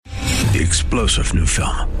The explosive new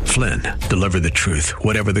film, Flynn, deliver the truth,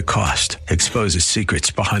 whatever the cost, exposes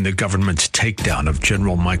secrets behind the government's takedown of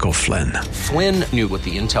General Michael Flynn. Flynn knew what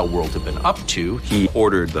the intel world had been up to. He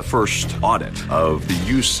ordered the first audit of the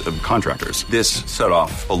use of contractors. This set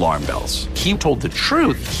off alarm bells. He told the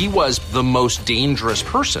truth. He was the most dangerous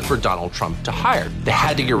person for Donald Trump to hire. They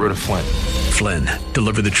had to get rid of Flynn. Flynn,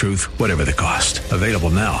 deliver the truth, whatever the cost. Available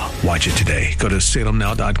now. Watch it today. Go to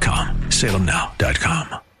salemnow.com.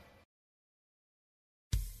 salemnow.com.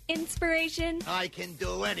 Inspiration. I can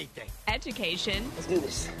do anything. Education. Let's do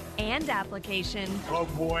this. And application. Oh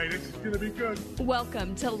boy, this is going to be good.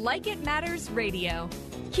 Welcome to Like It Matters Radio.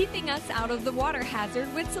 Keeping us out of the water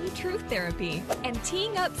hazard with some truth therapy and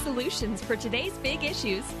teeing up solutions for today's big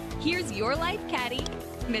issues. Here's your life caddy,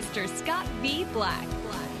 Mr. Scott V. Black.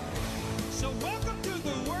 So welcome to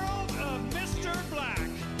the world of Mr. Black.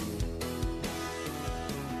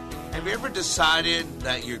 Have you ever decided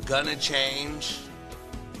that you're going to change?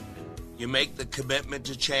 You make the commitment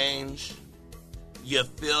to change. You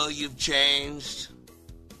feel you've changed.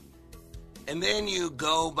 And then you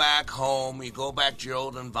go back home, you go back to your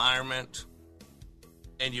old environment,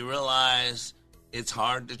 and you realize it's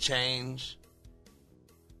hard to change.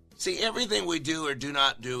 See, everything we do or do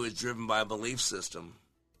not do is driven by a belief system.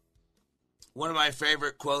 One of my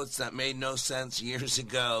favorite quotes that made no sense years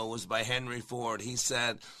ago was by Henry Ford. He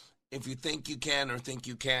said, "If you think you can or think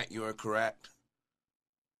you can't, you are correct."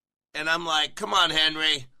 And I'm like, come on,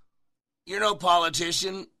 Henry. You're no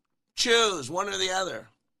politician. Choose one or the other.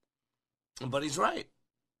 But he's right.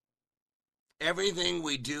 Everything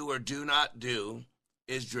we do or do not do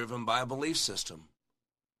is driven by a belief system.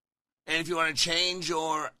 And if you want to change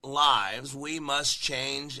your lives, we must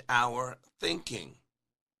change our thinking.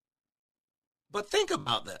 But think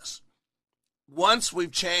about this. Once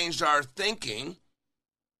we've changed our thinking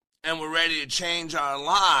and we're ready to change our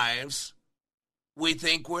lives, we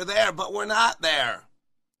think we're there, but we're not there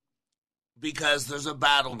because there's a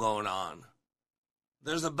battle going on.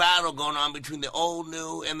 There's a battle going on between the old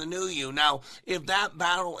you and the new you. Now, if that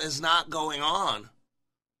battle is not going on,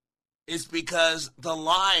 it's because the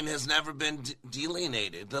line has never been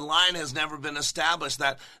delineated. The line has never been established,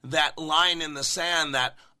 that line in the sand,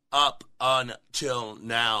 that up until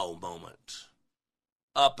now moment.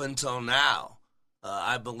 Up until now.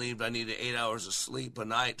 I believed I needed 8 hours of sleep a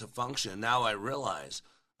night to function. Now I realize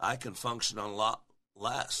I can function on a lot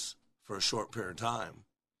less for a short period of time.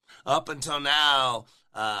 Up until now,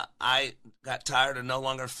 I got tired of no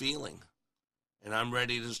longer feeling, and I'm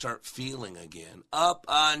ready to start feeling again. Up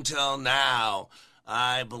until now,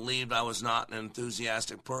 I believed I was not an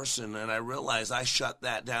enthusiastic person, and I realized I shut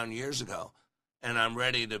that down years ago, and I'm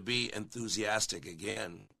ready to be enthusiastic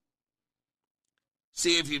again.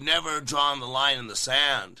 See, if you've never drawn the line in the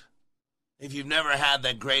sand, if you've never had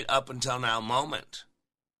that great up until now moment,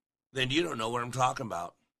 then you don't know what I'm talking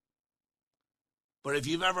about. But if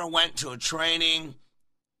you've ever went to a training,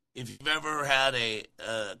 if you've ever had a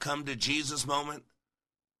come to Jesus moment,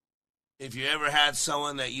 if you ever had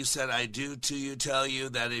someone that you said, I do to you, tell you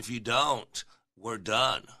that if you don't, we're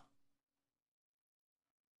done.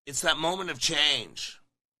 It's that moment of change.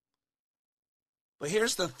 But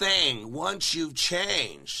here's the thing, once you've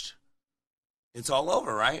changed, it's all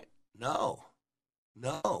over, right? No,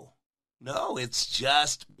 it's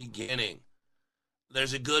just beginning.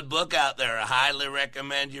 There's a good book out there. I highly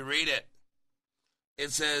recommend you read it.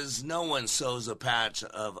 It says, no one sews a patch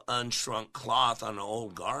of unshrunk cloth on an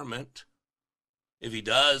old garment. If he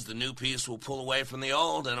does, the new piece will pull away from the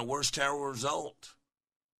old, and a worse tear will result.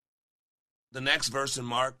 The next verse in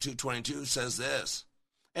Mark 2:22 says this,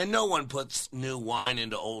 and no one puts new wine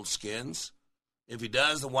into old skins. If he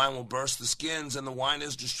does, the wine will burst the skins, and the wine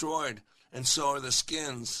is destroyed, and so are the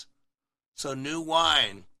skins. So new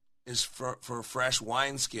wine is for fresh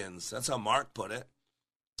wineskins. That's how Mark put it.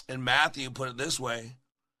 And Matthew put it this way,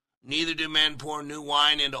 neither do men pour new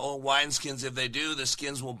wine into old wineskins. If they do, the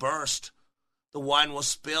skins will burst. The wine will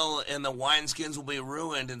spill, and the wineskins will be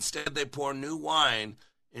ruined. Instead, they pour new wine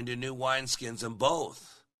into new wineskins, and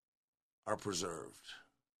both are preserved.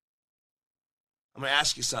 I'm going to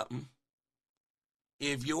ask you something.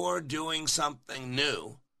 If you're doing something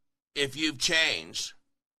new, if you've changed,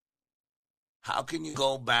 how can you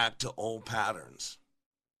go back to old patterns?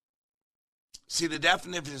 See, the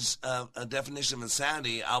definition of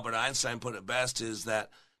insanity, Albert Einstein put it best, is that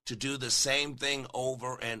to do the same thing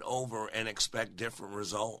over and over and expect different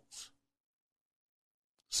results.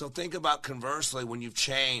 So think about conversely when you've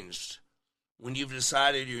changed, when you've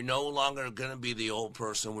decided you're no longer going to be the old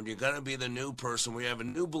person, when you're going to be the new person, when you have a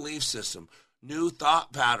new belief system, new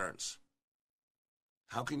thought patterns.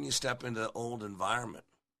 How can you step into the old environment?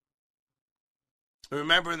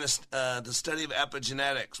 Remember in the study of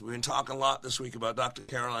epigenetics, we've been talking a lot this week about Dr.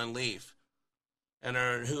 Caroline Leaf and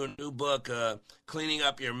her new book, Cleaning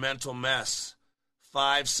Up Your Mental Mess,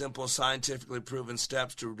 5 simple scientifically proven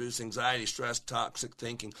steps to reduce anxiety, stress, toxic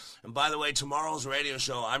thinking. And by the way, tomorrow's radio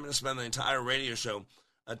show, I'm going to spend the entire radio show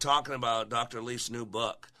talking about Dr. Leaf's new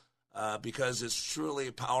book because it's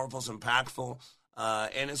truly powerful, it's impactful,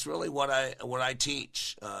 and it's really what I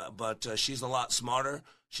teach. But she's a lot smarter.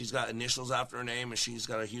 She's got initials after her name, and she's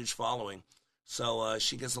got a huge following. So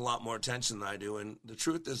she gets a lot more attention than I do. And the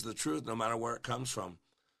truth is the truth, no matter where it comes from.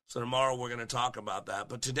 So tomorrow we're going to talk about that.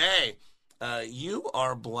 But today, you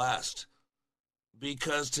are blessed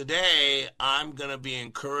because today I'm going to be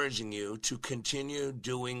encouraging you to continue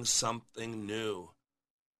doing something new.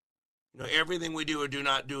 You know, everything we do or do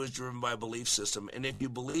not do is driven by a belief system. And if you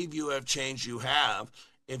believe you have changed, you have.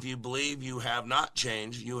 If you believe you have not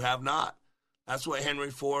changed, you have not. That's what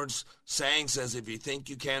Henry Ford's saying says. If you think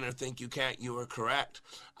you can or think you can't, you are correct.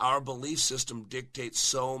 Our belief system dictates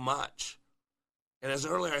so much. And as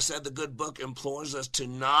earlier I said, the good book implores us to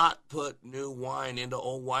not put new wine into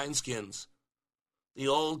old wineskins. The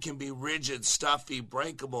old can be rigid, stuffy,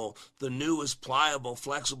 breakable. The new is pliable,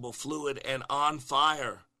 flexible, fluid, and on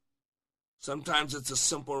fire. Sometimes it's a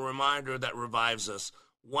simple reminder that revives us.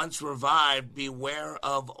 Once revived, beware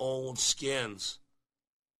of old skins.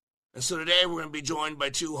 And so today we're going to be joined by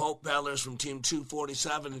 2 hope peddlers from Team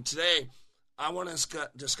 247. And today I want to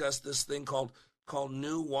discuss this thing called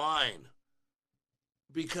new wine.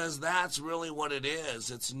 Because that's really what it is.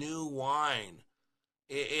 It's new wine.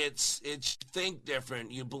 It's think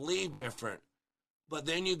different. You believe different. But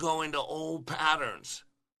then you go into old patterns.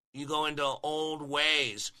 You go into old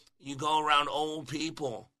ways. You go around old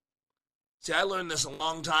people. See, I learned this a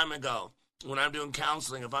long time ago. When I'm doing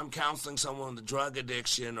counseling, if I'm counseling someone with drug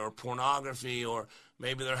addiction or pornography, or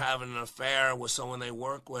maybe they're having an affair with someone they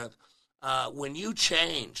work with, when you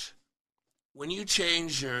change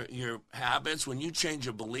your habits, when you change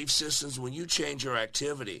your belief systems, when you change your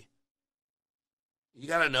activity, you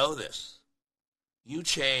got to know this. You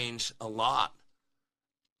change a lot.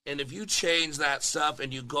 And if you change that stuff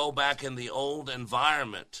and you go back in the old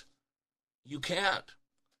environment, you can't.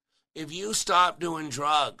 If you stop doing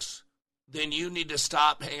drugs, then you need to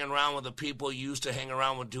stop hanging around with the people you used to hang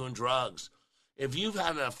around with doing drugs. If you've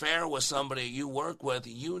had an affair with somebody you work with,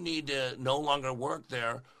 you need to no longer work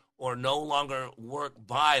there or no longer work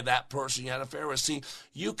by that person you had an affair with. See,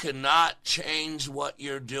 you cannot change what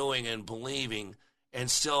you're doing and believing and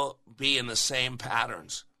still be in the same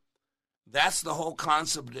patterns. That's the whole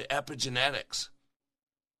concept of epigenetics.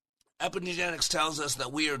 Epigenetics tells us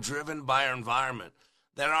that we are driven by our environment,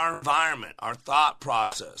 that our environment, our thought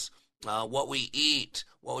process, what we eat,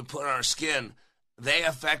 what we put on our skin, they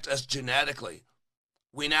affect us genetically.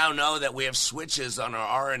 We now know that we have switches on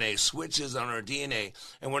our RNA, switches on our DNA,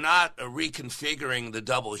 and we're not reconfiguring the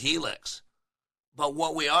double helix. But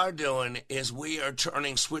what we are doing is we are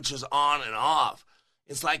turning switches on and off.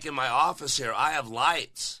 It's like in my office here, I have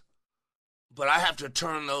lights, but I have to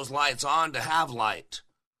turn those lights on to have light.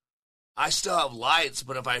 I still have lights,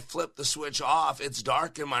 but if I flip the switch off, it's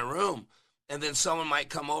dark in my room. And then someone might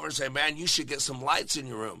come over and say, man, you should get some lights in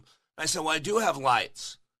your room. I said, well, I do have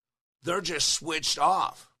lights. They're just switched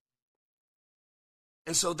off.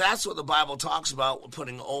 And so that's what the Bible talks about,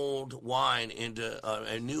 putting old wine into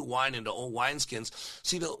a new wine into old wineskins.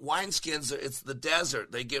 See, the wineskins, it's the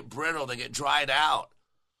desert. They get brittle. They get dried out.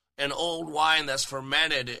 An old wine that's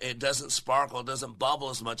fermented, it doesn't sparkle. It doesn't bubble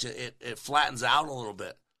as much. It flattens out a little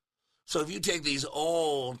bit. So if you take these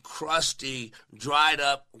old, crusty, dried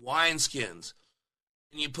up wineskins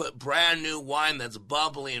and you put brand new wine that's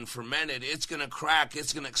bubbly and fermented, it's going to crack,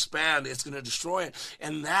 it's going to expand, it's going to destroy it.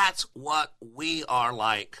 And that's what we are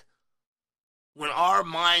like. When our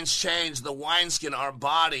minds change, the wineskin, our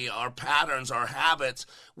body, our patterns, our habits,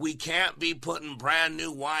 we can't be putting brand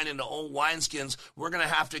new wine into old wineskins. We're going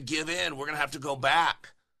to have to give in. We're going to have to go back.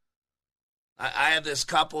 I had this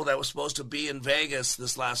couple that was supposed to be in Vegas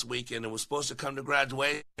this last weekend and was supposed to come to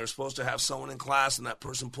graduation. They were supposed to have someone in class, and that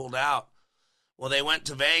person pulled out. Well, they went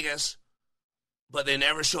to Vegas, but they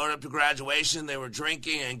never showed up to graduation. They were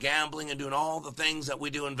drinking and gambling and doing all the things that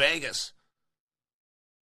we do in Vegas.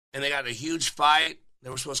 And they got in a huge fight.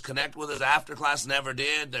 They were supposed to connect with us after class, never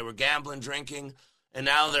did. They were gambling, drinking, and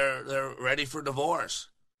now they're ready for divorce.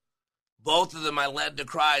 Both of them I led to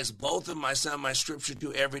Christ. Both of them I send my scripture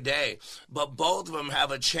to every day. But both of them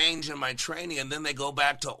have a change in my training, and then they go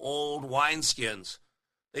back to old wineskins.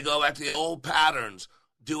 They go back to the old patterns,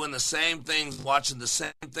 doing the same things, watching the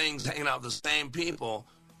same things, hanging out with the same people,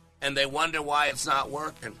 and they wonder why it's not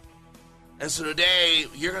working. And so today,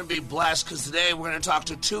 you're going to be blessed because today we're going to talk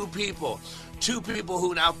to two people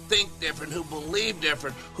who now think different, who believe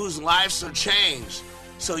different, whose lives are changed.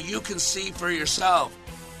 So you can see for yourself.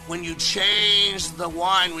 When you change the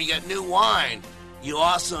wine, when you get new wine, you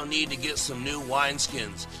also need to get some new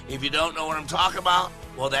wineskins. If you don't know what I'm talking about,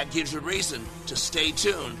 well, that gives you a reason to stay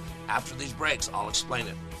tuned. After these breaks, I'll explain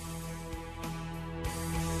it.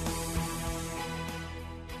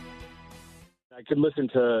 I could listen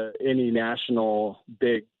to any national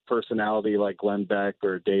big personality like Glenn Beck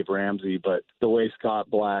or Dave Ramsey, but the way Scott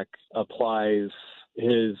Black applies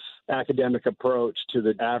his academic approach to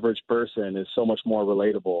the average person is so much more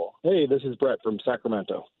relatable. Hey, this is Brett from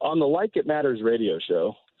Sacramento. On the Like It Matters radio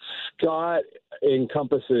show, Scott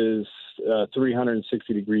encompasses a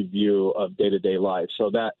 360-degree view of day-to-day life. So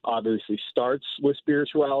that obviously starts with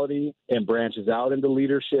spirituality and branches out into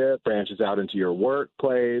leadership, branches out into your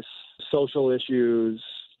workplace, social issues,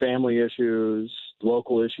 family issues,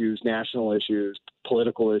 local issues, national issues,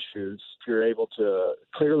 political issues. If you're able to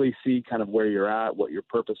clearly see kind of where you're at, what your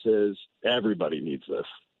purpose is, everybody needs this.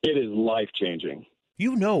 It is life-changing.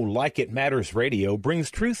 You know Like It Matters Radio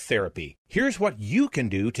brings truth therapy. Here's what you can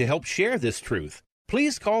do to help share this truth.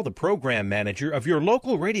 Please call the program manager of your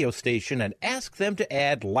local radio station and ask them to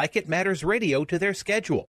add Like It Matters Radio to their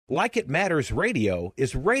schedule. Like It Matters Radio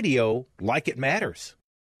is radio like it matters.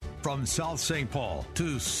 From South St. Paul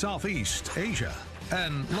to Southeast Asia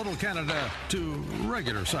and Little Canada to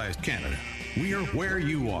regular-sized Canada, we are where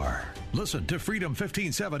you are. Listen to Freedom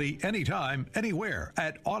 1570 anytime, anywhere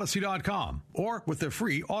at Odyssey.com or with the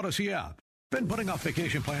free Odyssey app. Been putting off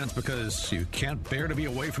vacation plans because you can't bear to be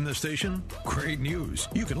away from this station? Great news.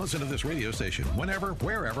 You can listen to this radio station whenever,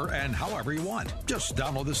 wherever, and however you want. Just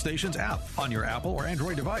download the station's app on your Apple or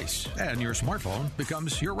Android device, and your smartphone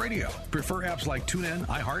becomes your radio. Prefer apps like TuneIn,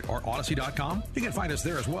 iHeart, or Odyssey.com? You can find us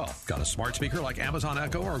there as well. Got a smart speaker like Amazon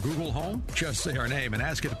Echo or Google Home? Just say our name and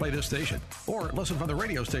ask it to play this station. Or listen from the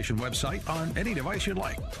radio station website on any device you'd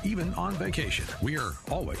like, even on vacation. We're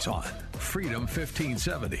always on Freedom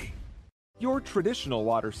 1570. Your traditional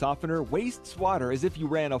water softener wastes water as if you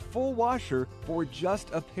ran a full washer for just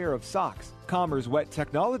a pair of socks. Commerce Wet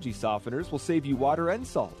Technology Softeners will save you water and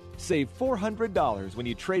salt. Save $400 when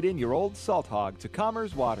you trade in your old salt hog to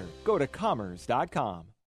Commerce Water. Go to commerce.com.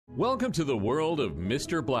 Welcome to the world of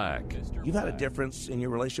Mr. Black. You've had a difference in your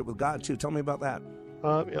relationship with God, too. Tell me about that.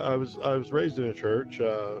 I was raised in a church,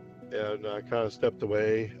 and I kind of stepped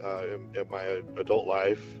away in my adult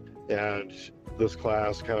life. And this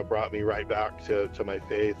class kind of brought me right back to my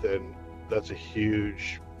faith, and that's a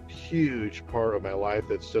huge part of my life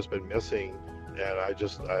that's just been missing. And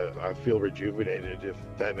I feel rejuvenated, if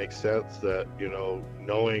that makes sense, that,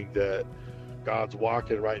 knowing that God's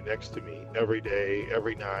walking right next to me every day,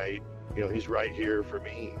 every night, he's right here for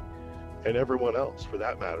me and everyone else for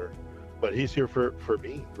that matter. But he's here for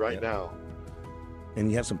me right now. And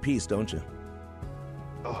you have some peace, don't you?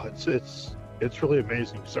 Oh, it's really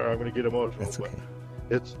amazing. Sorry, I'm going to get emotional. That's okay.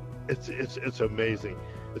 It's amazing.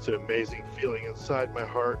 It's an amazing feeling inside my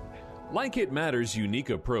heart. Like It Matters'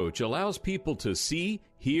 unique approach allows people to see,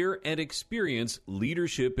 hear, and experience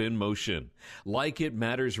leadership in motion. Like It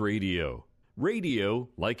Matters Radio. Radio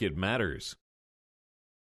like it matters.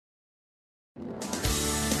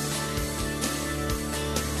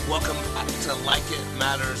 Welcome back to Like It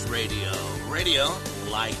Matters Radio. Radio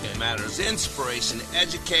like it matters. Inspiration,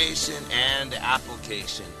 education, and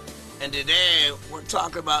application. And today we're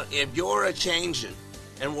talking about if you're a changing,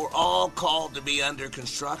 and we're all called to be under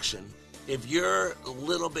construction. If you're a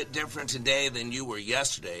little bit different today than you were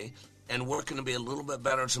yesterday, and we're going to be a little bit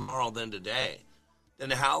better tomorrow than today, then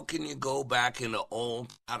how can you go back into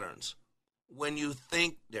old patterns? When you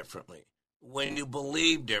think differently, when you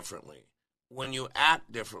believe differently, when you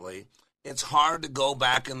act differently, it's hard to go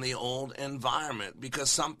back in the old environment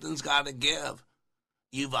because something's got to give.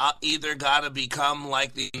 You've either got to become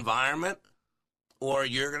like the environment or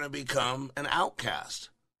you're going to become an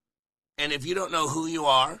outcast. And if you don't know who you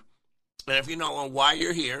are, and if you don't know why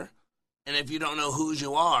you're here, and if you don't know whose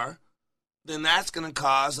you are, then that's going to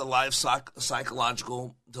cause a lot of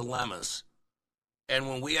psychological dilemmas. And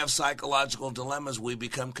when we have psychological dilemmas, we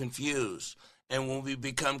become confused. And when we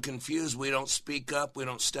become confused, we don't speak up, we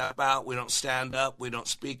don't step out, we don't stand up, we don't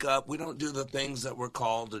speak up, we don't do the things that we're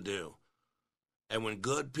called to do. And when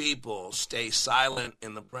good people stay silent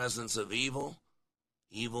in the presence of evil,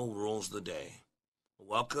 evil rules the day.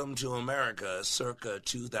 Welcome to America circa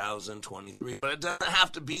 2023. But it doesn't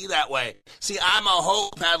have to be that way. See, I'm a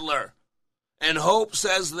hope peddler. And hope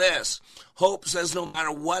says this. Hope says no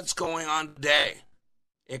matter what's going on today,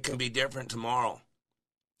 it can be different tomorrow.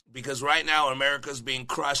 Because right now America's being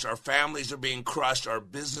crushed, our families are being crushed, our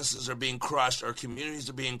businesses are being crushed, our communities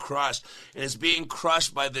are being crushed, and it's being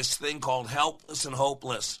crushed by this thing called helpless and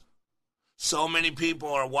hopeless. So many people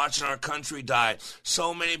are watching our country die.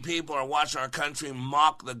 So many people are watching our country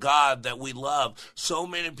mock the God that we love. So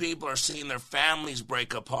many people are seeing their families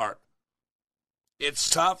break apart. It's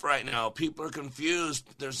tough right now. People are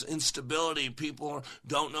confused. There's instability. People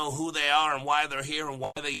don't know who they are and why they're here and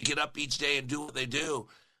why they get up each day and do what they do.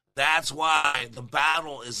 That's why the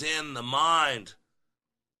battle is in the mind.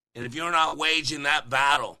 And if you're not waging that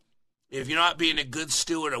battle, if you're not being a good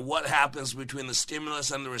steward of what happens between the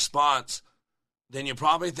stimulus and the response, then you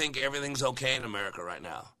probably think everything's okay in America right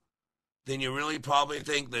now. Then you really probably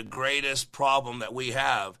think the greatest problem that we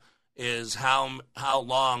have is how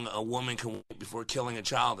long a woman can wait before killing a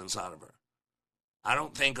child inside of her. I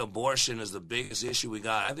don't think abortion is the biggest issue we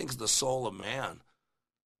got. I think it's the soul of man.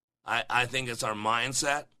 I think it's our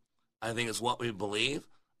mindset. I think it's what we believe.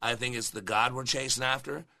 I think it's the God we're chasing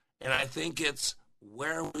after. And I think it's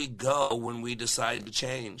where we go when we decide to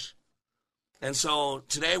change. And so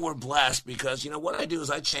today we're blessed because, what I do is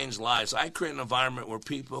I change lives. I create an environment where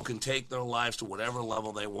people can take their lives to whatever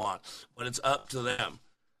level they want, but it's up to them.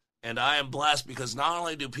 And I am blessed because not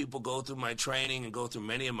only do people go through my training and go through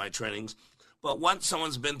many of my trainings, but once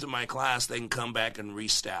someone's been through my class, they can come back and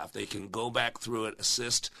restaff. They can go back through it,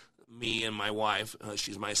 assist me and my wife.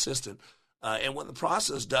 She's my assistant. And what the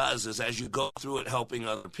process does is as you go through it helping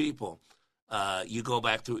other people, you go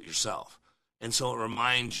back through it yourself. And so it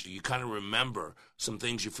reminds you, you kind of remember some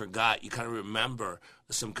things you forgot. You kind of remember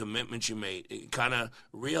some commitments you made. You kind of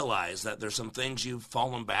realize that there's some things you've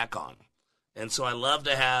fallen back on. And so I love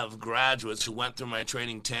to have graduates who went through my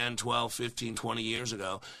training 10, 12, 15, 20 years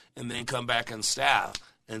ago and then come back on staff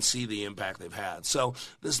and see the impact they've had. So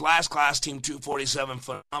this last class, Team 247,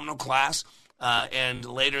 phenomenal class. And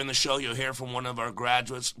later in the show, you'll hear from one of our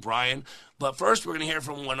graduates, Brian. But first, we're going to hear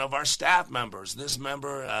from one of our staff members. This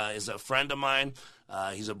member is a friend of mine.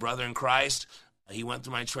 He's a brother in Christ. He went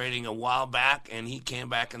through my training a while back, and he came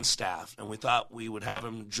back on staff. And we thought we would have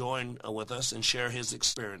him join with us and share his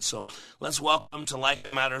experience. So let's welcome to Like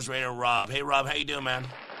It Matters Radio, Rob. Hey, Rob, how you doing, man?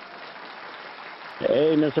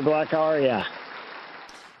 Hey, Mr. Black, how are you?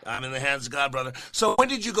 I'm in the hands of God, brother. So when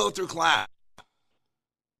did you go through class?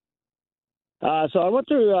 So I went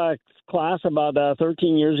through class about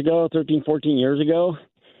 14 years ago.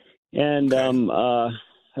 And it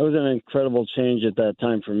was an incredible change at that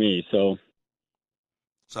time for me. So,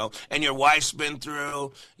 and your wife's been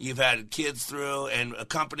through, you've had kids through, and a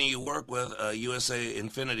company you work with, USA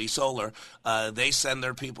Infinity Solar, they send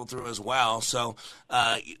their people through as well. So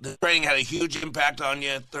the training had a huge impact on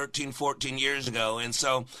you 13, 14 years ago. And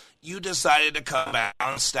so you decided to come back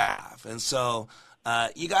on staff. And so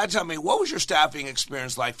you got to tell me, what was your staffing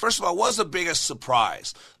experience like? First of all, what was the biggest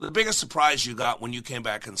surprise? The biggest surprise you got when you came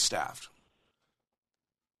back and staffed?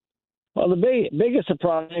 Well, the biggest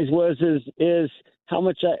surprise is how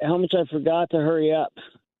much I forgot to hurry up.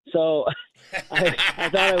 So I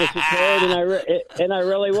thought I was prepared, and I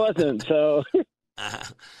really wasn't. So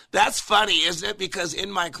that's funny, isn't it? Because in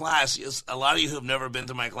my class, a lot of you who have never been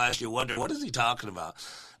to my class, you wonder, what is he talking about?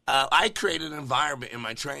 I created an environment in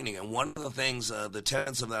my training, and one of the things, the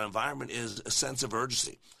tenets of that environment is a sense of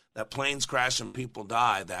urgency. That planes crash and people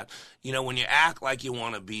die, that, when you act like you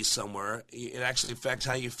want to be somewhere, it actually affects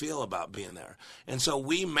how you feel about being there. And so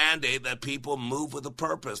we mandate that people move with a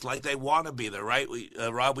purpose, like they want to be there, right?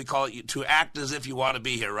 Rob, we call it to act as if you want to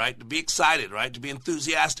be here, right? To be excited, right? To be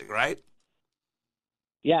enthusiastic, right?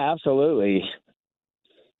 Yeah, absolutely.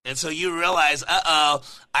 And so you realize, I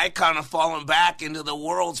kind of fallen back into the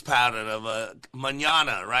world's pattern of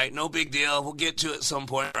mañana, right? No big deal. We'll get to it at some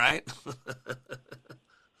point, right?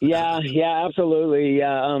 Yeah, absolutely.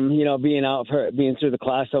 Being through the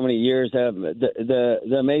class so many years,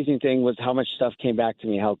 the amazing thing was how much stuff came back to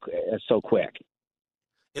me so quick.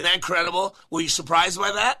 Isn't that incredible? Were you surprised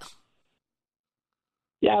by that?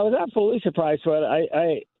 Yeah, I was absolutely surprised by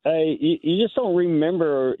it. You just don't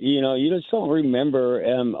remember,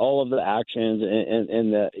 all of the actions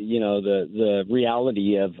and the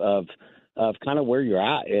reality of kind of where you're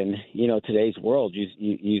at in, today's world.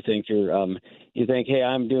 You think you think, hey,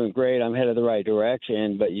 I'm doing great, I'm headed the right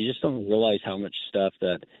direction, but you just don't realize how much stuff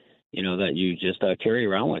that you just carry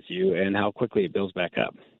around with you and how quickly it builds back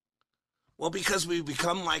up. Well, because we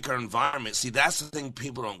become like our environment. See, that's the thing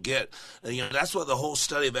people don't get. That's what the whole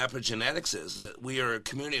study of epigenetics is. We are a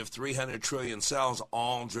community of 300 trillion cells,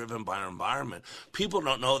 all driven by our environment. People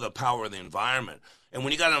don't know the power of the environment. And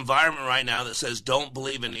when you got an environment right now that says don't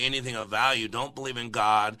believe in anything of value, don't believe in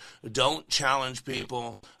God, don't challenge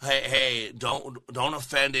people, hey, don't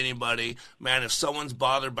offend anybody. Man, if someone's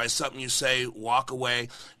bothered by something you say, walk away.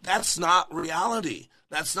 That's not reality.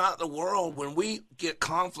 That's not the world. When we get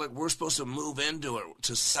conflict, we're supposed to move into it,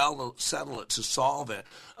 to settle it, to solve it.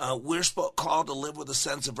 We're called to live with a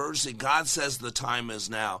sense of urgency. God says the time is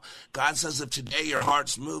now. God says if today your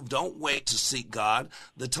heart's moved, don't wait to seek God.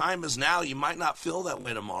 The time is now. You might not feel that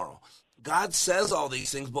way tomorrow. God says all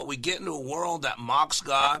these things, but we get into a world that mocks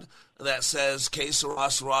God, that says, que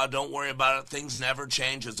sera, sera, don't worry about it, things never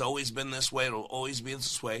change, it's always been this way, it'll always be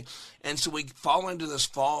this way. And so we fall into this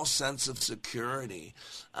false sense of security.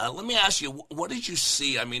 Let me ask you, what did you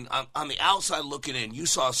see? I mean, on the outside looking in, you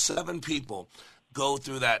saw 7 people go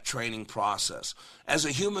through that training process. As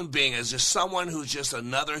a human being, as just someone who's just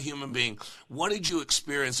another human being, what did you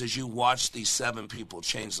experience as you watched these 7 people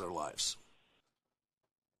change their lives?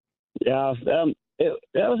 Yeah, that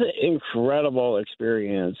was an incredible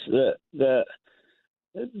experience. The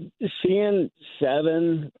seeing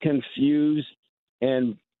 7 confused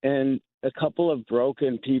and a couple of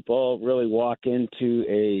broken people really walk into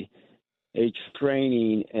a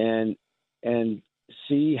training and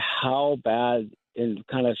see how bad and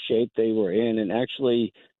kind of shape they were in, and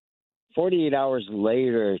actually 48 hours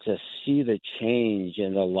later to see the change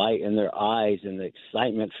and the light in their eyes and the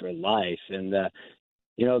excitement for life, and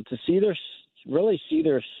to see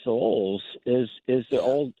their souls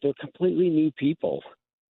they're completely new people.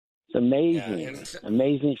 It's amazing,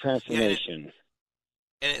 amazing transformation.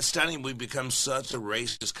 And it's stunning. We've become such a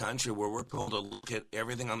racist country where we're told to look at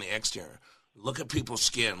everything on the exterior. Look at people's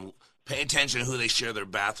skin. Pay attention to who they share their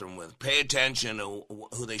bathroom with. Pay attention to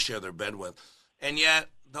who they share their bed with. And yet,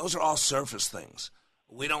 those are all surface things.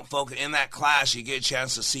 We don't focus. In that class, you get a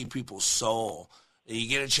chance to see people's soul. You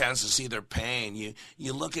get a chance to see their pain.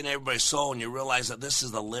 You look at everybody's soul and you realize that this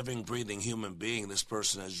is a living, breathing human being. This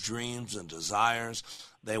person has dreams and desires.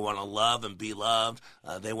 They want to love and be loved.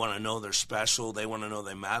 They want to know they're special. They want to know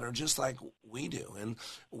they matter, just like we do. And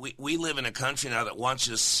we live in a country now that wants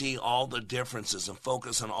you to see all the differences and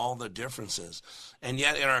focus on all the differences. And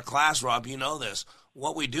yet in our class, Rob, you know this,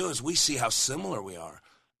 what we do is we see how similar we are.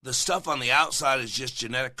 The stuff on the outside is just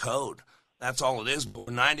genetic code. That's all it is. We're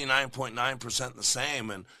 99.9% the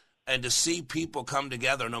same. And to see people come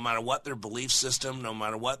together, no matter what their belief system, no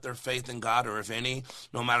matter what their faith in God, or if any,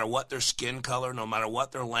 no matter what their skin color, no matter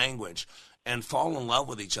what their language, and fall in love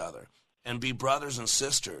with each other and be brothers and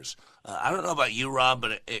sisters. I don't know about you, Rob,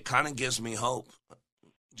 but it kind of gives me hope.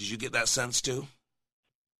 Did you get that sense too?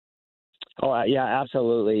 Oh, yeah,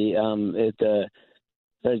 absolutely.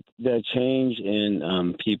 The change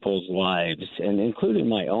in people's lives, and including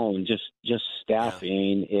my own, just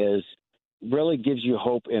staffing is really gives you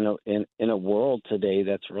hope in a world today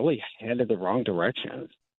that's really headed the wrong direction.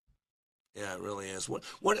 Yeah, it really is.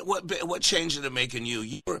 What change did it make in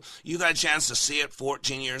you? You got a chance to see it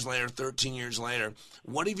 14 years later, 13 years later.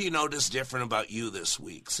 What have you noticed different about you this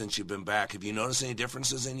week since you've been back? Have you noticed any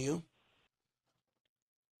differences in you?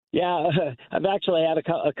 Yeah, I've actually had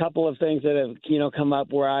a couple of things that have come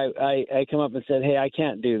up where I come up and said, "Hey, I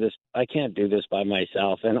can't do this. I can't do this by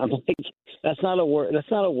myself." And I'm like, "That's not a word.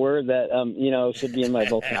 That's not a word that should be in my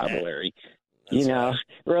vocabulary." Right.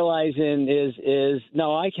 Realizing is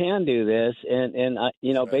no, I can do this, and I,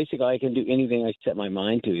 right. Basically I can do anything I set my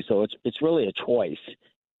mind to. So it's really a choice.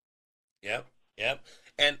 Yep.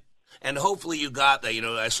 And hopefully you got that.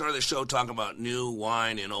 I started the show talking about new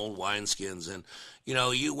wine and old wineskins. And,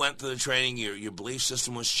 you went through the training, your belief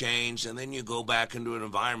system was changed, and then you go back into an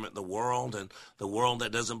environment, the world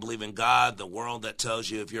that doesn't believe in God, the world that tells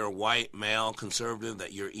you if you're a white male conservative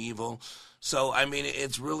that you're evil. So, I mean,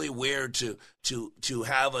 it's really weird to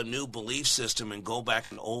have a new belief system and go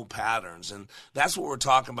back in old patterns. And that's what we're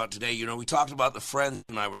talking about today. We talked about the friends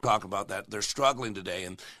and I were talking about that. They're struggling today,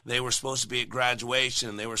 and they were supposed to be at graduation,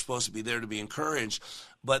 and they were supposed to be there to be encouraged,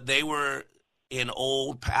 but they were in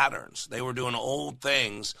old patterns. They were doing old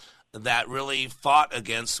things that really fought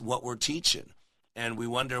against what we're teaching. And we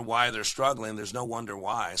wonder why they're struggling. There's no wonder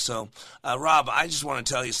why. So, Rob, I just want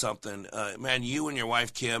to tell you something. Man, you and your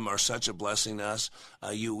wife, Kim, are such a blessing to us.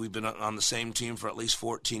 We've been on the same team for at least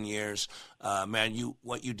 14 years. Man,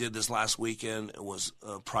 what you did this last weekend was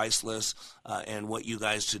priceless. And what you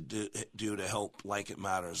guys do to help Like It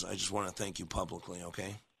Matters, I just want to thank you publicly,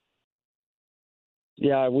 okay?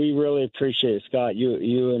 Yeah, we really appreciate it, Scott.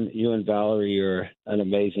 You and Valerie are an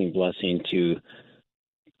amazing blessing to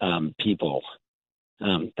people,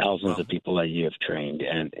 thousands of people that you have trained,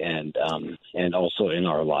 and also in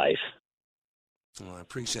our life. Well, I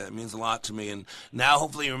appreciate it. It means a lot to me. And now,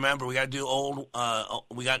 hopefully, you remember, we got to do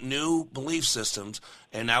we got new belief systems,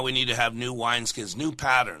 and now we need to have new wineskins, new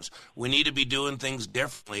patterns. We need to be doing things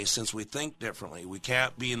differently since we think differently. We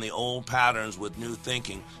can't be in the old patterns with new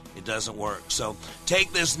thinking. It doesn't work. So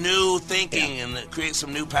take this new thinking and create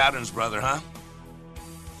some new patterns, brother, huh?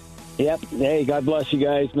 Yep. Hey, God bless you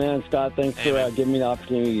guys, man. Scott, thanks for giving me the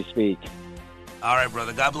opportunity to speak. All right,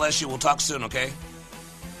 brother. God bless you. We'll talk soon, okay?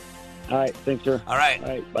 All right. Thanks, sir. All right. All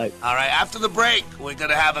right. Bye. All right. After the break, we're going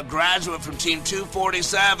to have a graduate from Team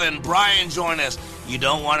 247, Brian, join us. You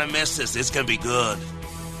don't want to miss this. It's going to be good.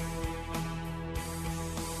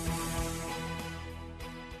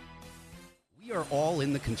 We are all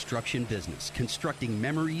in the construction business, constructing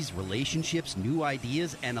memories, relationships, new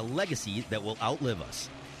ideas, and a legacy that will outlive us.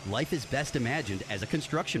 Life is best imagined as a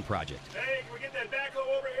construction project. Hey, can we get that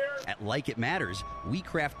backhoe over here? At Like It Matters, we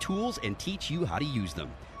craft tools and teach you how to use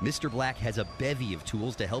them. Mr. Black has a bevy of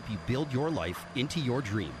tools to help you build your life into your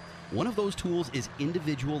dream. One of those tools is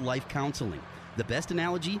individual life counseling. The best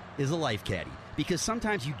analogy is a life caddy, because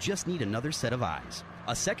sometimes you just need another set of eyes.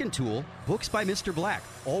 A second tool, books by Mr. Black,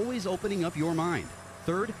 always opening up your mind.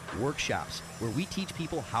 Third, workshops, where we teach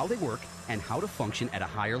people how they work and how to function at a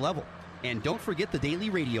higher level. And don't forget the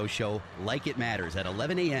daily radio show, Like It Matters, at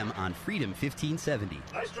 11 a.m. on Freedom 1570.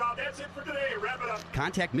 Nice job. That's it for today. Wrap it up.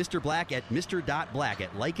 Contact Mr. Black at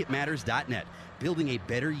mr.black@likeitmatters.net. Building a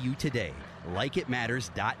better you today.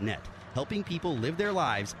 Likeitmatters.net. Helping people live their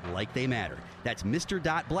lives like they matter. That's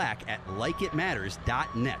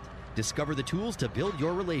mr.black@likeitmatters.net. Discover the tools to build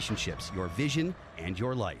your relationships, your vision, and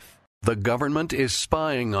your life. The government is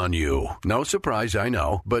spying on you. No surprise, I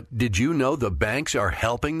know. But did you know the banks are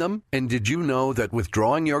helping them? And did you know that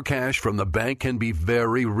withdrawing your cash from the bank can be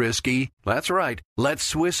very risky? That's right. Let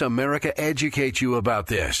Swiss America educate you about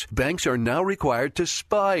this. Banks are now required to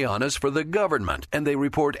spy on us for the government, and they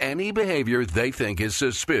report any behavior they think is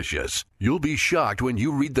suspicious. You'll be shocked when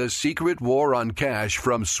you read The Secret War on Cash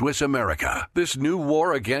from Swiss America. This new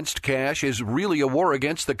war against cash is really a war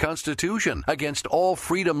against the Constitution, against all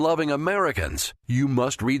freedom-loving Americans. You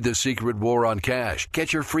must read The Secret War on Cash.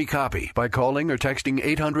 Get your free copy by calling or texting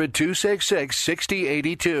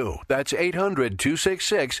 800-266-6082. That's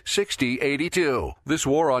 800-266-6082. This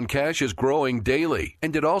war on cash is growing daily,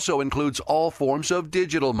 and it also includes all forms of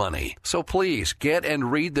digital money. So please get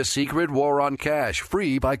and read The Secret War on Cash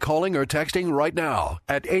free by calling or texting right now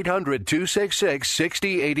at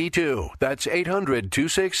 800-266-6082. That's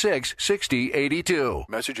 800-266-6082.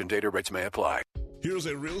 Message and data rates may apply. Here's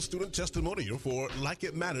a real student testimonial for Like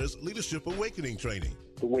It Matters Leadership Awakening Training.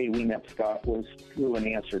 The way we met Scott was through an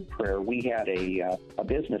answered prayer. We had a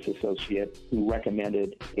business associate who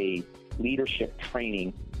recommended a leadership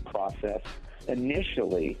training process.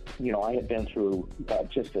 Initially, I had been through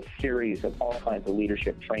just a series of all kinds of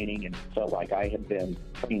leadership training and felt like I had been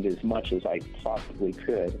trained as much as I possibly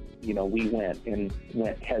could. We went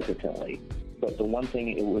hesitantly. But the one thing,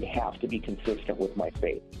 it would have to be consistent with my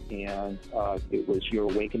faith. And it was your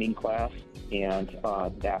awakening class. And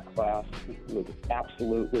that class was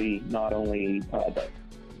absolutely not only the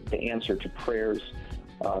answer to prayers,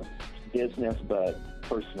 business, but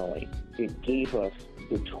personally. It gave us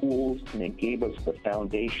the tools and it gave us the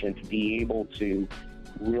foundation to be able to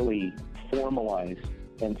really formalize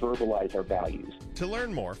and verbalize our values. To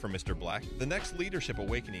learn more from Mr. Black, the next Leadership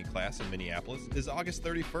Awakening class in Minneapolis is August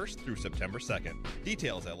 31st through September 2nd.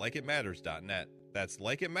 Details at likeitmatters.net. That's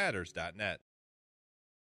likeitmatters.net.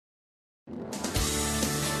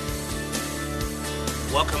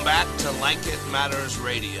 Welcome back to Like It Matters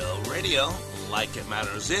Radio. Radio, like it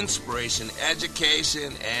matters, inspiration,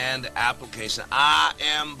 education, and application. I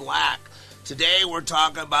am Black. Today we're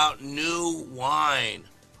talking about new wine.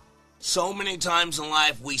 So many times in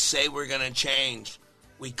life we say we're going to change.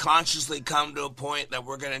 We consciously come to a point that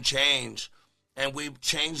we're going to change. And we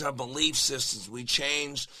change our belief systems. We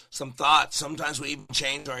change some thoughts. Sometimes we even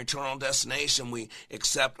change our eternal destination. We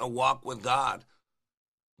accept a walk with God.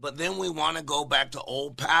 But then we want to go back to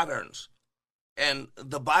old patterns. And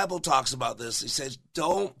the Bible talks about this. It says,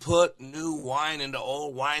 don't put new wine into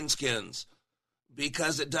old wineskins.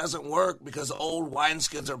 Because it doesn't work, because old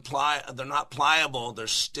wineskins they're not pliable, they're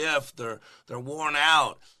stiff, they're worn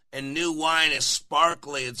out. And new wine is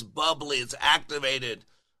sparkly, it's bubbly, it's activated.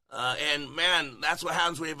 And man, that's what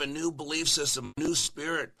happens when you have a new belief system, new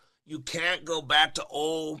spirit. You can't go back to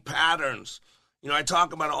old patterns. You know, I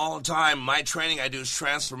talk about it all the time. My training I do is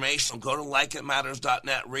transformational. Go to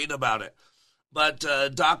likeitmatters.net, read about it. But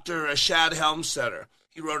Dr. Shad Helmstetter,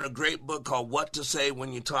 he wrote a great book called What to Say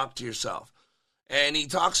When You Talk to Yourself. And he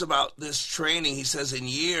talks about this training. He says in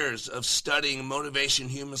years of studying motivation,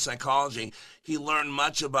 human psychology, he learned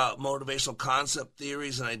much about motivational concept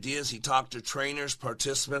theories and ideas. He talked to trainers,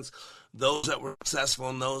 participants, those that were successful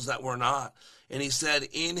and those that were not. And he said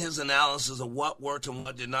in his analysis of what worked and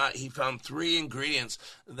what did not, he found 3 ingredients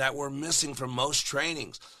that were missing from most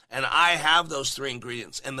trainings. And I have those 3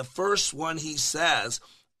 ingredients. And the first one he says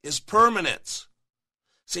is permanence.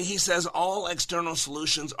 See, he says all external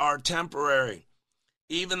solutions are temporary.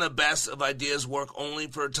 Even the best of ideas work only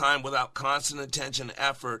for a time without constant attention and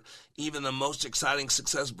effort. Even the most exciting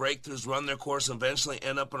success breakthroughs run their course and eventually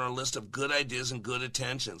end up on our list of good ideas and good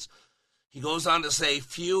intentions. He goes on to say,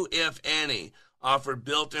 few, if any, offer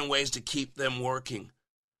built-in ways to keep them working.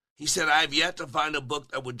 He said, I've yet to find a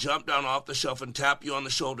book that would jump down off the shelf and tap you on the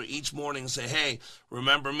shoulder each morning and say, hey,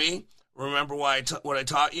 remember me? Remember what I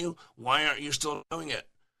taught you? Why aren't you still doing it?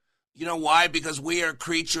 You know why? Because we are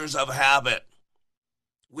creatures of habit.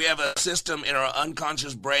 We have a system in our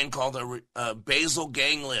unconscious brain called the basal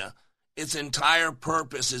ganglia. Its entire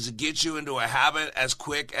purpose is to get you into a habit as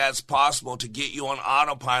quick as possible, to get you on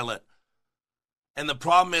autopilot. And the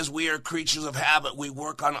problem is we are creatures of habit. We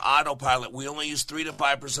work on autopilot. We only use 3 to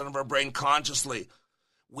 5% of our brain consciously.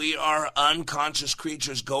 We are unconscious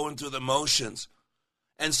creatures going through the motions.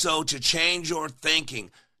 And so to change your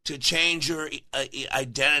thinking, to change your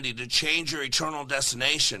identity, to change your eternal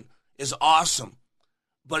destination is awesome.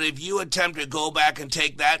 But if you attempt to go back and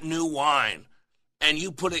take that new wine and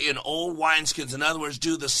you put it in old wineskins, in other words,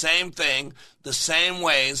 do the same thing, the same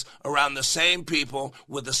ways, around the same people,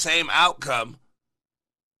 with the same outcome,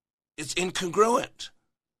 it's incongruent.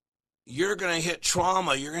 You're going to hit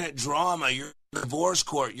trauma, you're going to hit drama, you're in divorce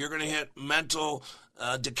court, you're going to hit mental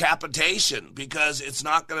decapitation because it's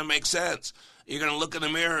not going to make sense. You're going to look in the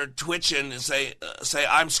mirror twitching and say,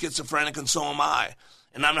 I'm schizophrenic and so am I.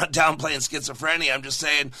 And I'm not downplaying schizophrenia. I'm just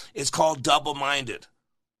saying it's called double-minded.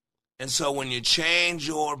 And so when you change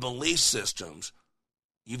your belief systems,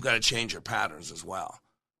 you've got to change your patterns as well.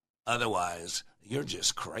 Otherwise, you're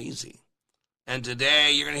just crazy. And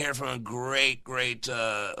today, you're going to hear from a great guy.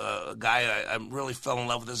 I really fell in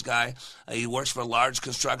love with this guy. He works for a large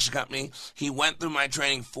construction company. He went through my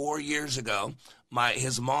training 4 years ago.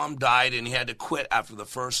 His mom died, and he had to quit after the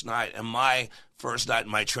first night. And my first night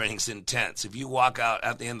in my training is intense. If you walk out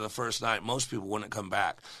at the end of the first night, most people wouldn't come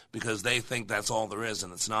back because they think that's all there is,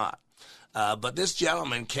 and it's not. But this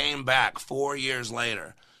gentleman came back 4 years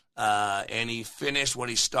later, and he finished what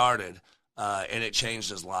he started, and it changed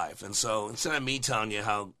his life. And so instead of me telling you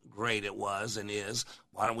how great it was and is,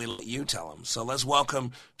 why don't we let you tell him? So let's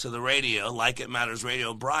welcome to the radio, Like It Matters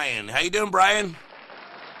Radio, Brian. How you doing, Brian?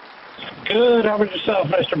 Good. How about yourself,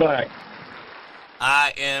 Mr. Black?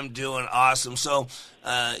 I am doing awesome. So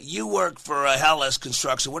you work for Hellas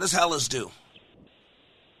Construction. What does Hellas do?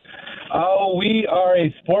 Oh, we are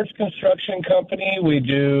a sports construction company. We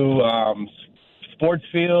do sports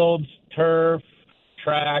fields, turf,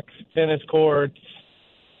 tracks, tennis courts,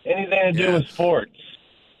 anything to do with sports.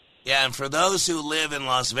 Yeah, and for those who live in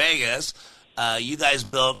Las Vegas, you guys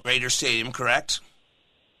built Raider Stadium, correct?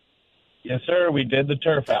 Yes, sir. We did the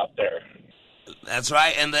turf out there. That's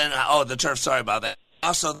right. And then, the turf, sorry about that.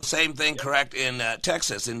 Also, the same thing, correct, in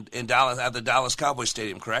Texas, in Dallas, at the Dallas Cowboys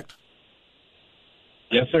Stadium, correct?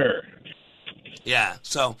 Yes, sir. Yeah,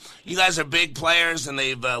 so you guys are big players, and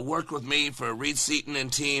they've worked with me for Reed Seaton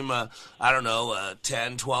and team,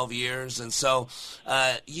 10, 12 years. And so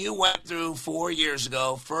you went through 4 years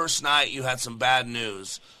ago, first night you had some bad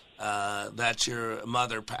news that your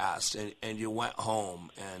mother passed, and you went home.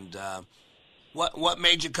 And what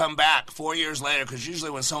made you come back 4 years later? Because usually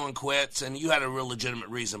when someone quits, and you had a real legitimate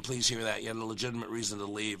reason, please hear that, you had a legitimate reason to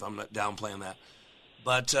leave. I'm not downplaying that.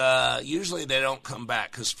 But usually they don't come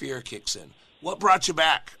back because fear kicks in. What brought you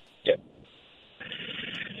back? Yeah.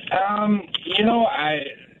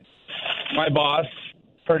 My boss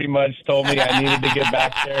pretty much told me I needed to get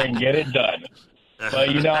back there and get it done. But,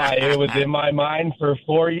 it was in my mind for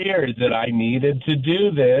 4 years that I needed to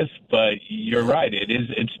do this. But you're right.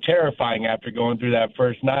 It's terrifying after going through that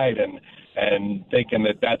first night and thinking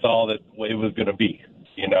that that's all that it was going to be,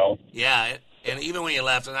 Yeah, and even when you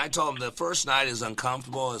left, and I told him the first night is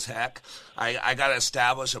uncomfortable as heck. I got to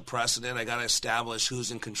establish a precedent. I got to establish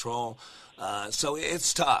who's in control. So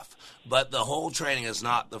it's tough. But the whole training is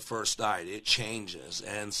not the first night. It changes.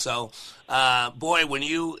 And so, when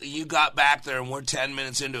you got back there and we're 10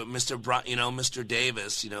 minutes into it, Mr.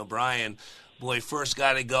 Davis, Brian, boy, first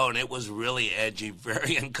got to go, and it was really edgy,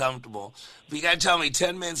 very uncomfortable. But you got to tell me,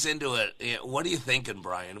 10 minutes into it, what are you thinking,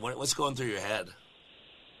 Brian? What's going through your head?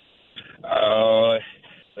 That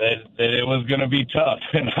it was going to be tough,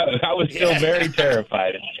 and I was still very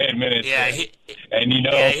terrified at 10 minutes. And, you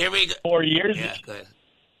know, here we go. 4 years Yeah, go ahead.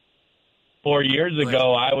 4 years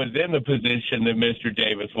ago, I was in the position that Mr.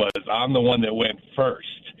 Davis was. I'm the one that went first.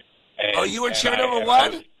 And, you were chair number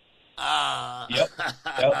one? Yep.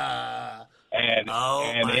 And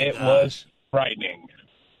it was frightening.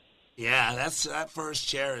 Yeah, that first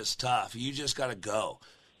chair is tough. You just got to go.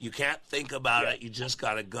 You can't think about it. You just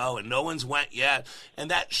got to go. And no one's went yet. And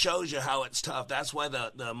that shows you how it's tough. That's why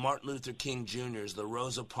the Martin Luther King Jr.'s, the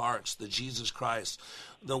Rosa Parks, the Jesus Christ,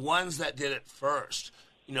 the ones that did it first,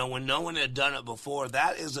 you know, when no one had done it before,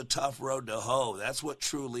 that is a tough road to hoe. That's what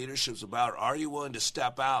true leadership's about. Are you willing to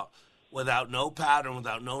step out without no pattern,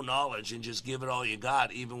 without no knowledge, and just give it all you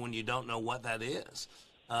got, even when you don't know what that is?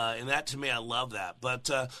 And that, to me, I love that. But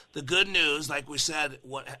the good news, like we said,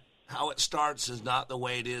 how it starts is not the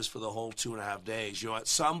way it is for the whole 2.5 days. You know, at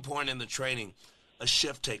some point in the training, a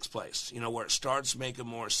shift takes place, you know, where it starts making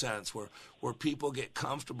more sense, where people get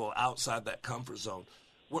comfortable outside that comfort zone.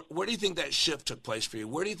 Where do you think that shift took place for you?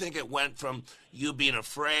 Where do you think it went from you being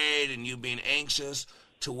afraid and you being anxious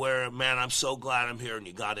to where, man, I'm so glad I'm here, and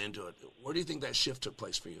you got into it? Where do you think that shift took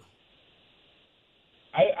place for you?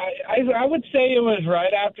 I would say it was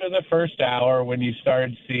right after the first hour when you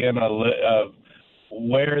started seeing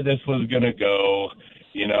where this was going to go.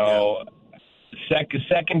 You know,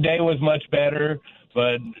 second day was much better,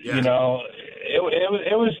 but you know, it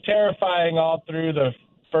was terrifying all through the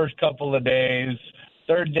first couple of days.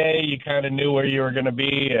 Third day, you kind of knew where you were going to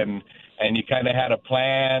be, and you kind of had a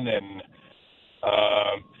plan, and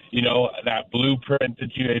you know, that blueprint that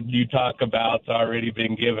you talk about's already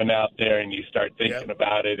been given out there, and you start thinking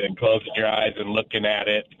about it and closing your eyes and looking at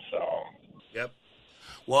it. So. Yep.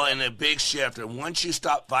 Well, and a big shift, and once you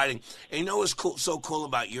stop fighting, and you know what's so cool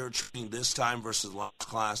about your training this time versus last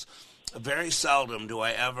class? Very seldom do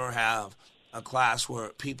I ever have a class where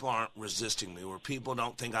people aren't resisting me, where people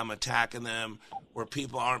don't think I'm attacking them, where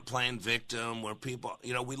people aren't playing victim, where people,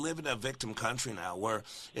 you know, we live in a victim country now, where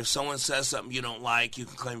if someone says something you don't like, you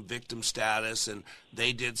can claim victim status and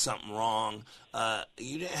they did something wrong.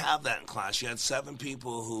 You didn't have that in class. You had 7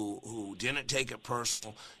 people who didn't take it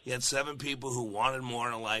personal. You had 7 people who wanted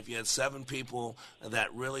more in life. You had 7 people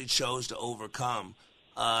that really chose to overcome.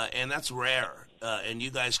 And that's rare. And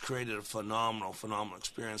you guys created a phenomenal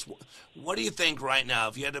experience. What do you think right now,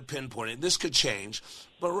 if you had to pinpoint it, this could change,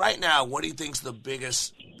 but right now, what do you think is the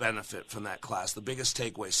biggest benefit from that class, the biggest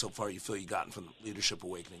takeaway so far you feel you gotten from Leadership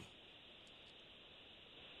Awakening?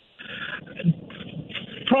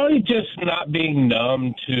 Probably just not being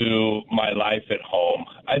numb to my life at home.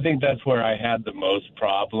 I think that's where I had the most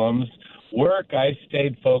problems. Work, I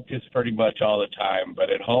stayed focused pretty much all the time,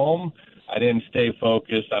 but at home, I didn't stay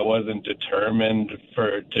focused. I wasn't determined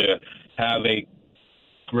to have a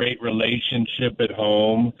great relationship at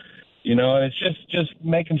home. You know, it's just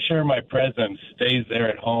making sure my presence stays there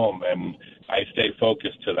at home, and I stay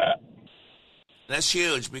focused to that. That's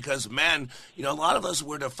huge because, man, you know, a lot of us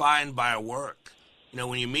were defined by our work. You know,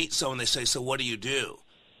 when you meet someone, they say, so what do you do?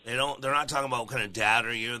 They're not talking about what kind of dad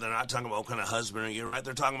are you. They're not talking about what kind of husband are you, right?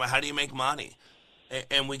 They're talking about how do you make money.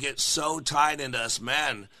 And we get so tied into us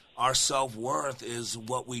men. Our self-worth is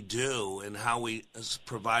what we do and how we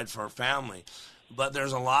provide for our family. But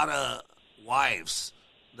there's a lot of wives,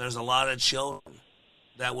 there's a lot of children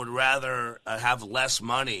that would rather have less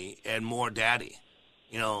money and more daddy.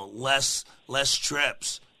 You know, less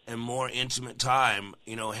trips and more intimate time,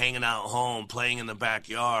 you know, hanging out at home, playing in the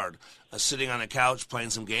backyard, sitting on a couch, playing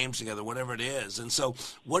some games together, whatever it is. And so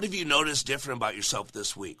what have you noticed different about yourself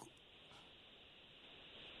this week?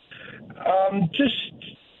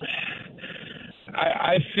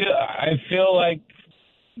 I feel like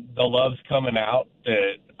the love's coming out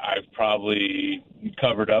that I've probably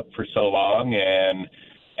covered up for so long,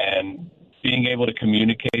 and being able to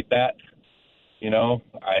communicate that. You know,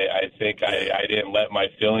 I think I didn't let my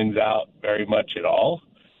feelings out very much at all.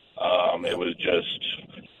 It was just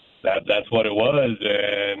that's what it was,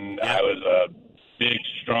 and I was a big,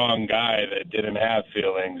 strong guy that didn't have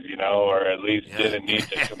feelings, you know, or at least didn't need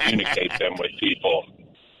to communicate them with people.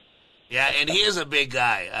 Yeah, and he is a big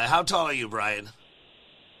guy. How tall are you, Brian?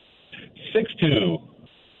 6'2".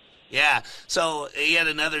 Yeah, so he had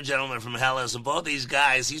another gentleman from Hellas, and both these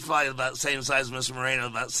guys, he's probably about the same size as Mr. Moreno,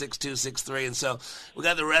 about 6'2", 6'3", and so we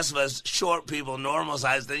got the rest of us short people, normal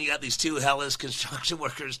size. Then you got these 2 Hellas construction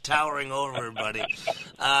workers towering over everybody.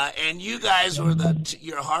 And you guys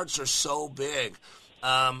your hearts are so big.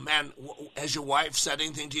 Man, has your wife said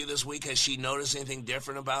anything to you this week? Has she noticed anything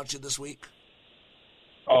different about you this week?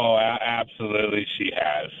 Oh, absolutely, she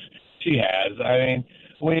has. She has. I mean,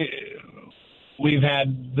 we've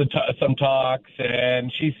had some talks,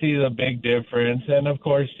 and she sees a big difference. And of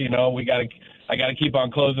course, you know, I got to keep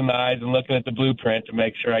on closing the eyes and looking at the blueprint to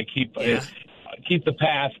make sure I keep the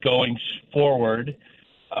path going forward.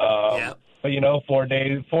 But you know, 4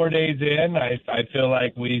 days in, I feel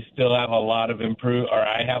like we still have a lot of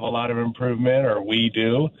I have a lot of improvement, or we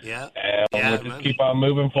do. Yeah. And we'll just keep on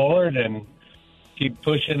moving forward and keep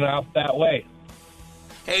pushing out that way.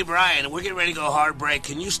 Hey, Brian, we're getting ready to go hard break.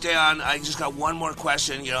 Can you stay on? I just got one more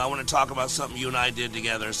question. You know, I want to talk about something you and I did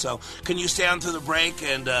together. So can you stay on through the break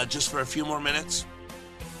and just for a few more minutes?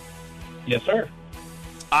 Yes, sir.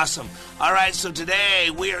 Awesome. All right, so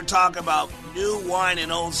today we are talking about new wine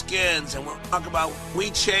and old skins, and we're talking about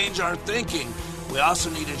we change our thinking. We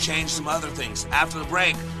also need to change some other things. After the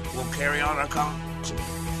break, we'll carry on our conversation.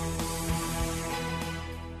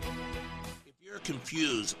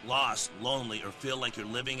 Confused, lost, lonely, or feel like you're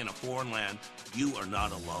living in a foreign land, you are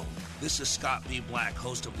not alone. This is Scott B. Black,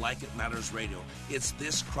 host of Like It Matters Radio. It's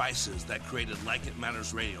this crisis that created Like It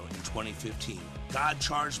Matters Radio in 2015. God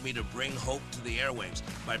charged me to bring hope to the airwaves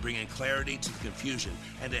by bringing clarity to the confusion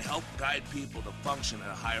and to help guide people to function at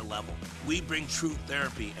a higher level. We bring truth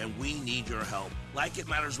therapy, and we need your help. Like It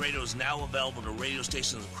Matters Radio is now available to radio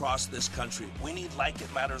stations across this country. We need Like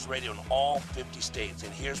It Matters Radio in all 50 states,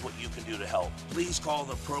 and here's what you can do to help. Please call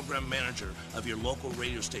the program manager of your local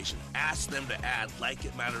radio station. Ask them to add Like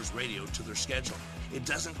It Matters Radio to their schedule. It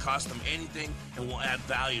doesn't cost them anything and will add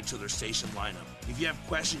value to their station lineup. If you have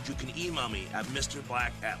questions, you can email me at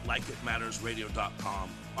mrblack@likeitmattersradio.com.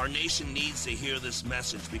 Our nation needs to hear this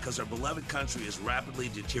message because our beloved country is rapidly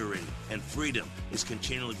deteriorating and freedom is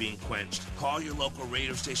continually being quenched. Call your local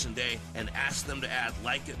radio station today and ask them to add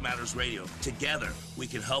Like It Matters Radio. Together, we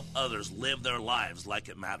can help others live their lives like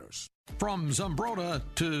it matters. From Zumbrota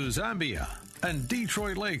to Zambia and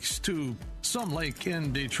Detroit Lakes to some lake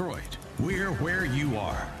in Detroit, we're where you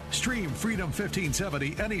are. Stream Freedom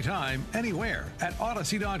 1570 anytime, anywhere at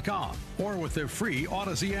Odyssey.com or with their free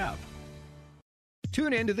Odyssey app.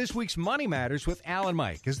 Tune in to this week's Money Matters with Al and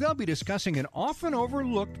Mike, as they'll be discussing an often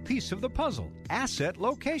overlooked piece of the puzzle, asset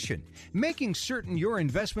location. Making certain your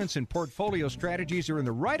investments and portfolio strategies are in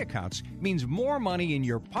the right accounts means more money in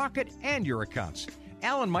your pocket and your accounts.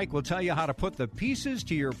 Al and Mike will tell you how to put the pieces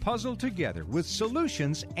to your puzzle together with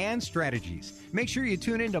solutions and strategies. Make sure you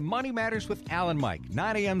tune in to Money Matters with Al and Mike,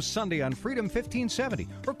 9 a.m. Sunday on Freedom 1570,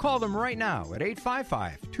 or call them right now at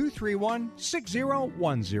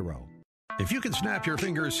 855-231-6010. If you can snap your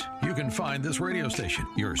fingers, you can find this radio station.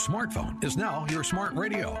 Your smartphone is now your smart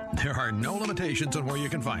radio. There are no limitations on where you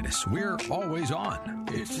can find us. We're always on.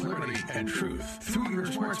 It's liberty and truth through your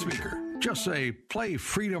smart speaker. Just say, play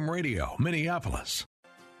Freedom Radio, Minneapolis.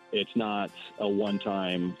 It's not a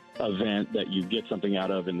one-time event that you get something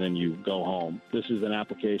out of and then you go home. This is an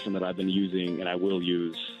application that I've been using and I will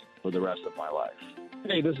use for the rest of my life.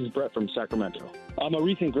 Hey, this is Brett from Sacramento. I'm a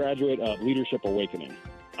recent graduate of Leadership Awakening.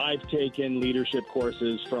 I've taken leadership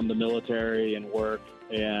courses from the military and work,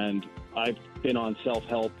 and I've been on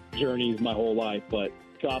self-help journeys my whole life, but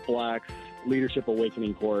Scott Black's Leadership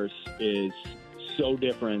Awakening course is so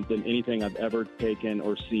different than anything I've ever taken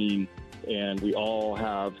or seen, and we all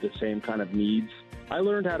have the same kind of needs. I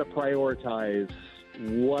learned how to prioritize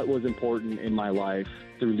what was important in my life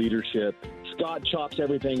through leadership. Scott chops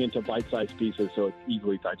everything into bite-sized pieces so it's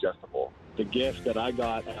easily digestible. The gift that I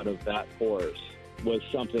got out of that course was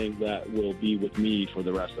something that will be with me for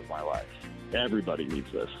the rest of my life. Everybody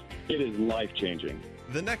needs this. It is life-changing.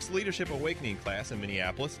 The next Leadership Awakening class in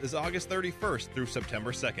Minneapolis is August 31st through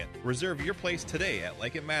September 2nd. Reserve your place today at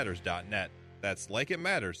likeitmatters.net. That's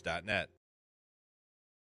likeitmatters.net.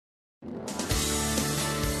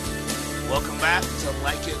 Welcome back to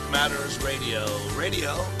Like It Matters Radio.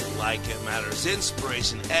 Radio, like it matters.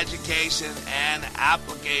 Inspiration, education, and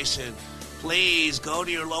application. Please go to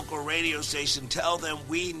your local radio station. Tell them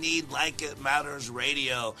we need Like It Matters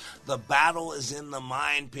Radio. The battle is in the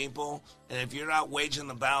mind, people. And if you're not waging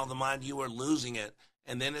the battle of the mind, you are losing it.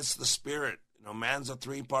 And then it's the spirit. You know, man's a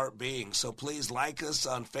three-part being. So please like us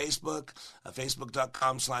on Facebook,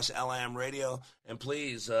 facebook.com/LIM Radio. And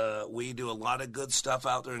please, we do a lot of good stuff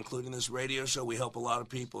out there, including this radio show. We help a lot of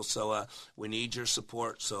people. So we need your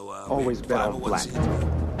support. So always bet on black.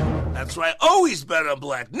 That's right. Always bet on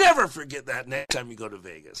black. Never forget that next time you go to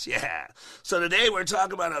Vegas. Yeah. So today we're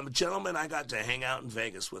talking about a gentleman I got to hang out in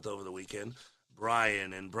Vegas with over the weekend,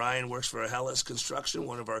 Brian. And Brian works for Hellas Construction,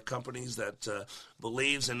 one of our companies that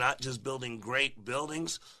believes in not just building great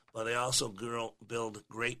buildings, but they also build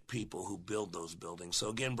great people who build those buildings. So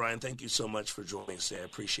again, Brian, thank you so much for joining us today. I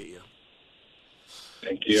appreciate you.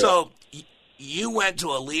 Thank you. So you went to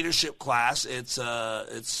a leadership class. It's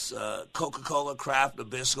Coca-Cola, Kraft,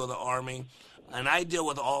 Nabisco, the Army. And I deal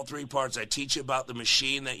with all three parts. I teach you about the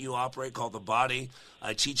machine that you operate called the body.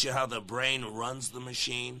 I teach you how the brain runs the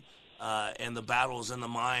machine, and the battle is in the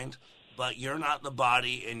mind. But you're not the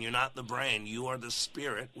body and you're not the brain. You are the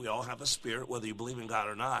spirit. We all have a spirit, whether you believe in God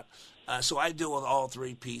or not. So I deal with all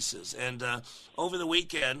three pieces. And over the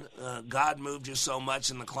weekend, God moved you so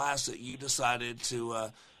much in the class that you decided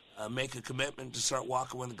to make a commitment to start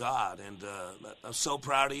walking with God. And I'm so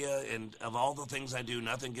proud of you. And of all the things I do,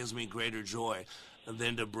 nothing gives me greater joy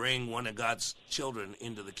than to bring one of God's children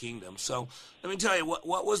into the kingdom. So let me tell you,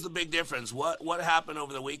 what was the big difference? What happened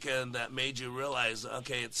over the weekend that made you realize,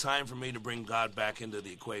 okay, it's time for me to bring God back into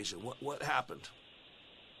the equation? What happened?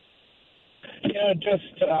 Yeah,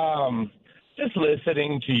 just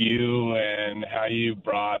listening to you and how you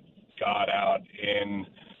brought God out in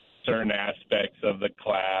certain aspects of the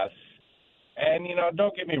class. And,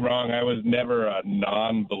 don't get me wrong, I was never a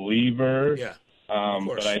non-believer. Yeah.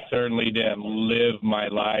 But I certainly didn't live my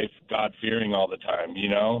life God-fearing all the time,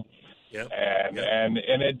 Yep. And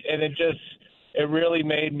it really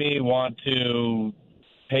made me want to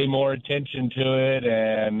pay more attention to it,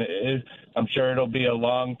 and I'm sure it'll be a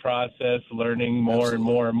long process, learning more and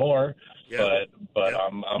more and more. Yeah. But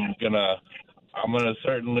I'm gonna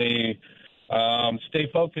certainly stay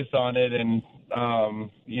focused on it, and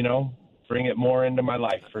bring it more into my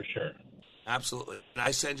life for sure. Absolutely. And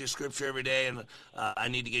I send you scripture every day, and I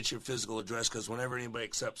need to get your physical address because whenever anybody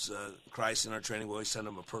accepts Christ in our training, we always send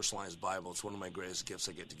them a personalized Bible. It's one of my greatest gifts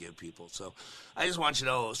I get to give people. So I just want you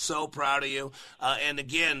to know, I'm so proud of you. And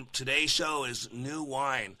again, today's show is new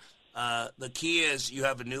wine. The key is you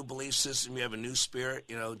have a new belief system. You have a new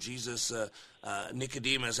spirit. Jesus,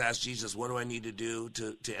 Nicodemus asked Jesus, what do I need to do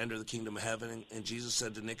to enter the kingdom of heaven? And Jesus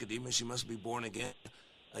said to Nicodemus, you must be born again.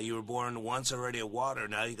 You were born once already of water.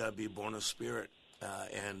 Now you got to be born of spirit,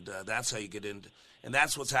 and that's how you get into. And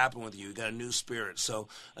that's what's happened with you. You got a new spirit. So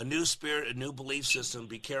a new spirit, a new belief system.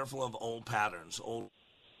 Be careful of old patterns.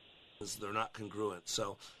 They're not congruent.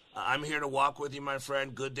 So I'm here to walk with you, my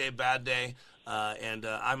friend. Good day, bad day, and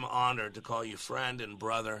I'm honored to call you friend and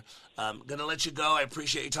brother. I'm gonna let you go. I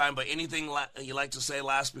appreciate your time. But anything you like to say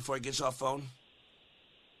last before I get you off phone?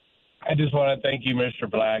 I just want to thank you, Mr.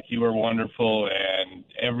 Black. You were wonderful, and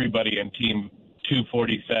everybody in Team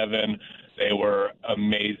 247, they were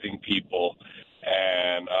amazing people.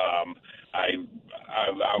 And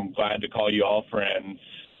I'm glad to call you all friends.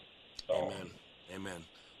 So, Amen.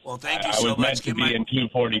 Well, thank you so much. I was meant to be in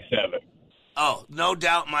 247. Oh, no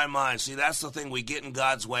doubt in my mind. See, that's the thing. We get in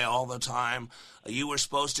God's way all the time. You were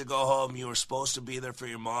supposed to go home. You were supposed to be there for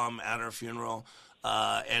your mom at her funeral.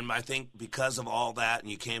 And I think because of all that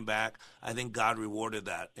and you came back, I think God rewarded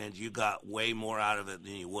that. And you got way more out of it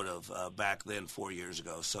than you would have back then 4 years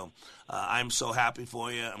ago. So I'm so happy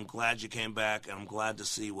for you. I'm glad you came back, and I'm glad to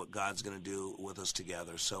see what God's going to do with us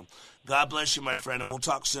together. So God bless you, my friend. We'll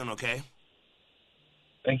talk soon, okay?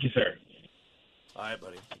 Thank you, sir. All right,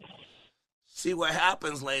 buddy. See, what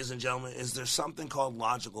happens, ladies and gentlemen, is there's something called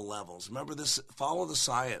logical levels. Remember this, follow the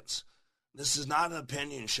science. This is not an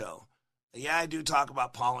opinion show. Yeah, I do talk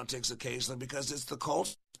about politics occasionally because it's the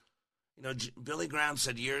culture. Billy Graham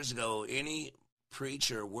said years ago, any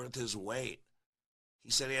preacher worth his weight,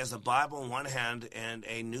 he said he has the Bible in one hand and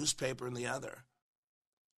a newspaper in the other.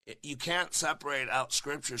 You can't separate out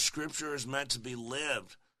Scripture. Scripture is meant to be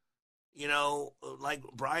lived. Like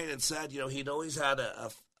Brian had said, he'd always had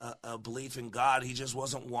a belief in God. He just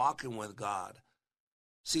wasn't walking with God.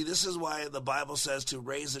 See, this is why the Bible says to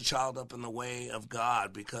raise a child up in the way of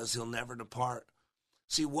God, because he'll never depart.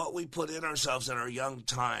 See, what we put in ourselves in our young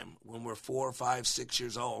time, when we're 4, 5, 6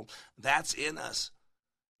 years old, that's in us.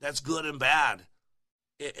 That's good and bad.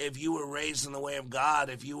 If you were raised in the way of God,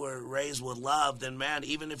 if you were raised with love, then man,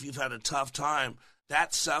 even if you've had a tough time,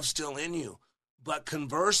 that stuff's still in you. But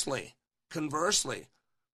conversely,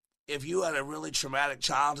 if you had a really traumatic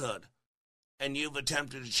childhood, and you've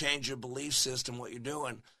attempted to change your belief system, what you're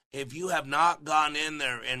doing, if you have not gone in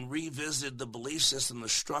there and revisited the belief system, the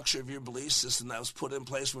structure of your belief system that was put in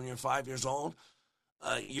place when you're 5 years old,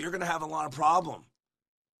 you're going to have a lot of problem.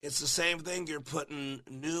 It's the same thing. You're putting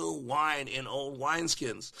new wine in old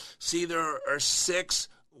wineskins. See, there are 6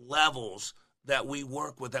 levels that we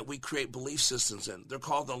work with, that we create belief systems in. They're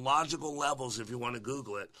called the logical levels, if you want to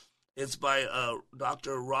Google it. It's by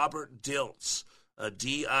Dr. Robert Dilts.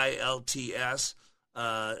 DILTS.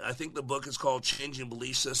 I think the book is called Changing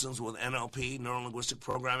Belief Systems with NLP, Neuro-Linguistic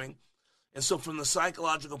Programming. And so from the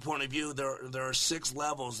psychological point of view, there are 6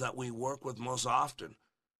 levels that we work with most often.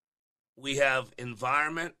 We have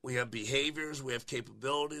environment, we have behaviors, we have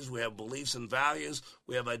capabilities, we have beliefs and values,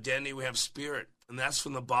 we have identity, we have spirit. And that's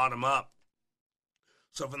from the bottom up.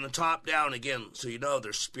 So from the top down, again, so you know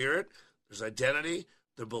there's spirit, there's identity,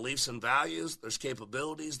 there's beliefs and values, there's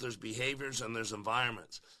capabilities, there's behaviors, and there's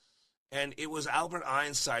environments. And it was Albert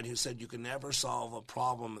Einstein who said you can never solve a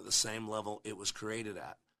problem at the same level it was created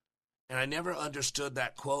at. And I never understood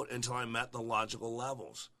that quote until I met the logical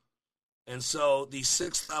levels. And so these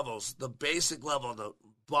 6 levels, the basic level, the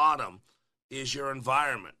bottom, is your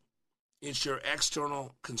environment. It's your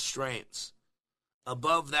external constraints.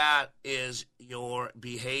 Above that is your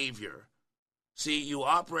behavior. See, you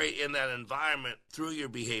operate in that environment through your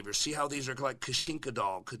behavior. See how these are like Kachinka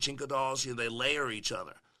dolls. Kachinka dolls, they layer each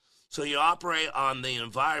other. So you operate on the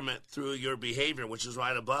environment through your behavior, which is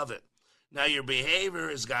right above it. Now, your behavior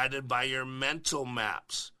is guided by your mental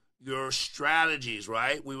maps, your strategies,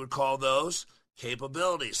 right? We would call those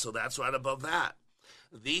capabilities. So that's right above that.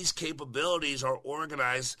 These capabilities are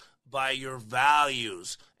organized by your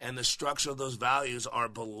values, and the structure of those values are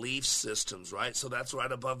belief systems, right? So that's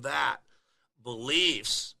right above that.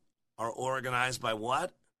 Beliefs are organized by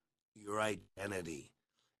what? Your identity.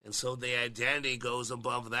 And so the identity goes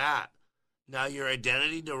above that. Now, your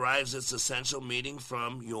identity derives its essential meaning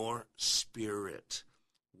from your spirit.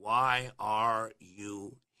 Why are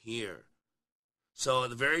you here? So at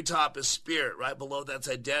the very top is spirit. Right below that's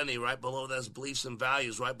identity. Right below that's beliefs and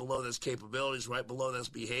values. Right below that's capabilities. Right below that's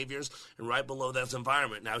behaviors. And right below that's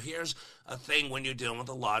environment. Now, here's a thing when you're dealing with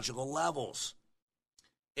the logical levels.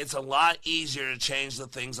 It's a lot easier to change the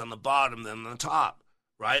things on the bottom than the top.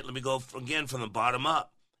 Right? Let me go again from the bottom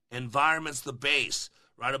up. Environment's the base.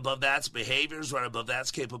 Right above that's behaviors. Right above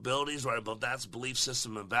that's capabilities. Right above that's belief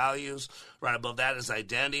system and values. Right above that is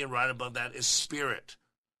identity. And right above that is spirit.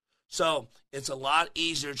 So it's a lot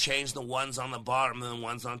easier to change the ones on the bottom than the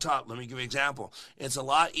ones on top. Let me give you an example. It's a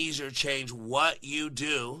lot easier to change what you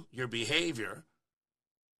do, your behavior,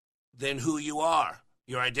 than who you are,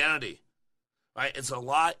 your identity. Right? It's a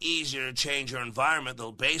lot easier to change your environment,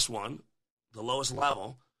 the base one, the lowest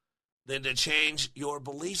level, than to change your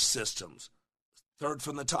belief systems, third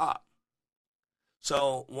from the top.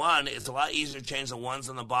 So, 1, it's a lot easier to change the ones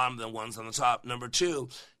on the bottom than ones on the top. Number 2,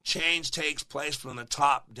 change takes place from the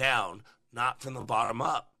top down, not from the bottom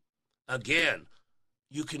up. Again,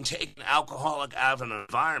 you can take an alcoholic out of an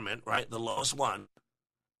environment, right, the lowest one.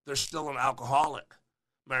 They're still an alcoholic.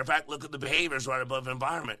 Matter of fact, look at the behaviors right above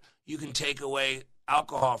environment. You can take away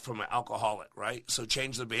alcohol from an alcoholic, right? So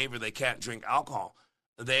change the behavior. They can't drink alcohol.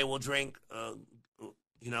 They will drink,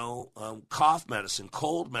 cough medicine,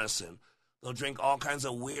 cold medicine. They'll drink all kinds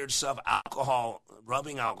of weird stuff, alcohol,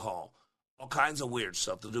 rubbing alcohol, all kinds of weird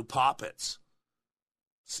stuff. They'll do poppets.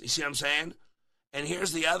 You see what I'm saying? And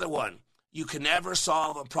here's the other one. You can never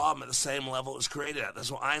solve a problem at the same level it was created at.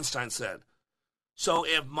 That's what Einstein said. So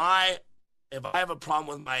if I have a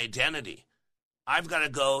problem with my identity, I've got to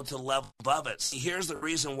go to the level above it. See, here's the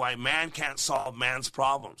reason why man can't solve man's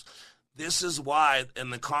problems. This is why in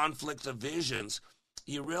the conflict of visions,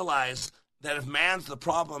 you realize that if man's the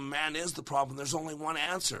problem, man is the problem, there's only one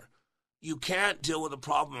answer. You can't deal with the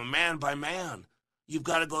problem of man by man. You've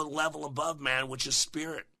got to go to the level above man, which is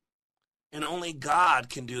spirit. And only God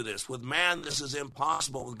can do this. With man, this is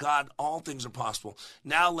impossible. With God, all things are possible.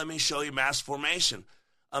 Now let me show you mass formation.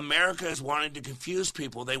 America is wanting to confuse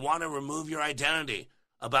people. They want to remove your identity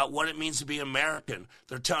about what it means to be American.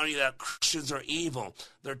 They're telling you that Christians are evil.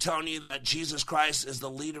 They're telling you that Jesus Christ is the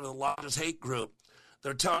leader of the largest hate group.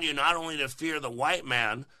 They're telling you not only to fear the white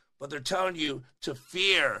man, but they're telling you to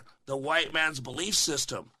fear the white man's belief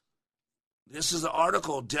system. This is an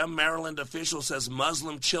article. Dem Maryland official says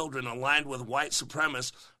Muslim children aligned with white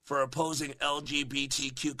supremacists for opposing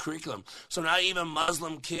LGBTQ curriculum. So now even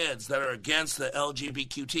Muslim kids that are against the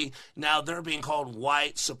LGBTQ, now they're being called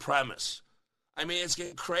white supremacists. I mean, it's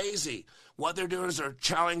getting crazy. What they're doing is they're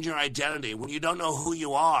challenging your identity. When you don't know who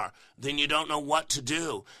you are, then you don't know what to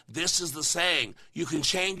do. This is the saying. You can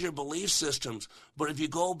change your belief systems, but if you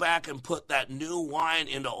go back and put that new wine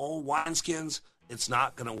into old wineskins, it's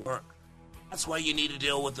not going to work. That's why you need to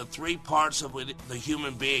deal with the 3 parts of the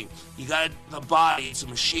human being. You got the body, it's a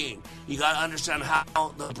machine. You got to understand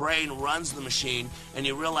how the brain runs the machine, and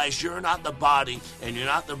you realize you're not the body and you're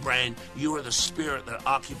not the brain. You are the spirit that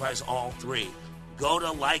occupies all 3. Go to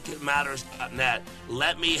likeitmatters.net.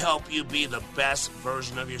 Let me help you be the best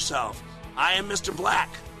version of yourself. I am Mr. Black,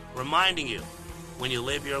 reminding you, when you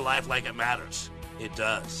live your life like it matters, it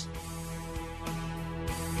does.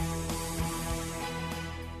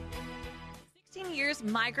 16 years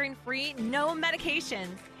delicious, migraine-free, no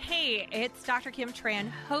medications. Hey, it's Dr. Kim Tran,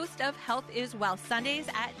 host of Health is Wealth, Sundays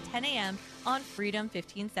at 10 a.m. on Freedom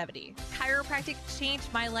 1570. Chiropractic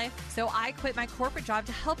changed my life, so I quit my corporate job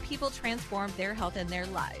to help people transform their health and their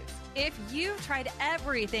lives. If you've tried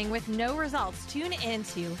everything with no results, tune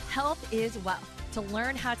into Health is Wealth to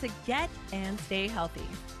learn how to get and stay healthy.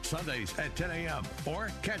 Sundays at 10 a.m. or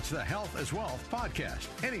catch the Health is Wealth podcast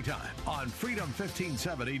anytime on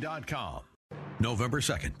freedom1570.com. November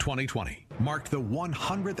 2nd, 2020 marked the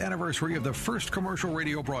 100th anniversary of the first commercial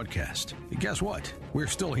radio broadcast. Guess what? We're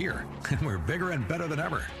still here, and we're bigger and better than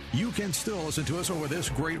ever. You can still listen to us over this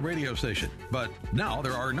great radio station, but now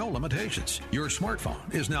there are no limitations. Your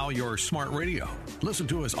smartphone is now your smart radio. Listen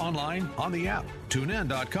to us online, on the app,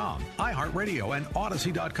 TuneIn.com, iHeartRadio, and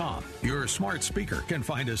Odyssey.com. Your smart speaker can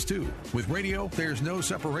find us too. With radio, there's no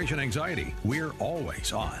separation anxiety. We're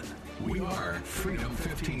always on. We are Freedom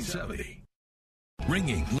 1570.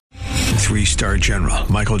 Ringing. 3-star General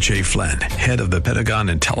Michael J. Flynn, head of the Pentagon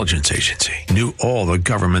Intelligence Agency, knew all the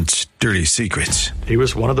government's dirty secrets. He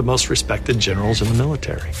was one of the most respected generals in the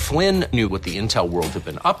military. Flynn knew what the intel world had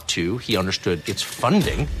been up to. He understood its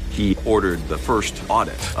funding. He ordered the first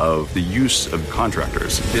audit of the use of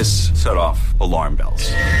contractors. This set off alarm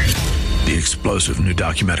bells. The explosive new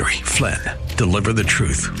documentary, Flynn, Deliver the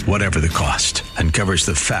Truth, Whatever the Cost, uncovers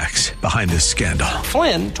the facts behind this scandal.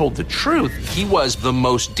 Flynn told the truth. He was the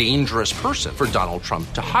most dangerous person for Donald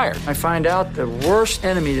Trump to hire. I find out the worst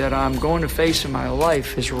enemy that I'm going to face in my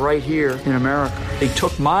life is right here in America. They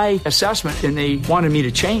took my assessment and they wanted me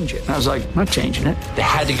to change it. And I was like, I'm not changing it. They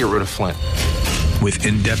had to get rid of Flynn. With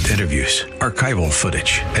in-depth interviews, archival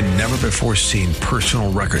footage, and never-before-seen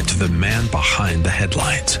personal records of the man behind the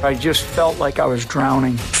headlines. I just felt like I was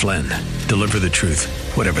drowning. Flynn, Deliver the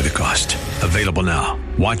Truth, Whatever the Cost. Available now.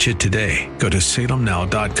 Watch it today. Go to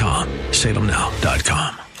salemnow.com.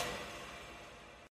 salemnow.com.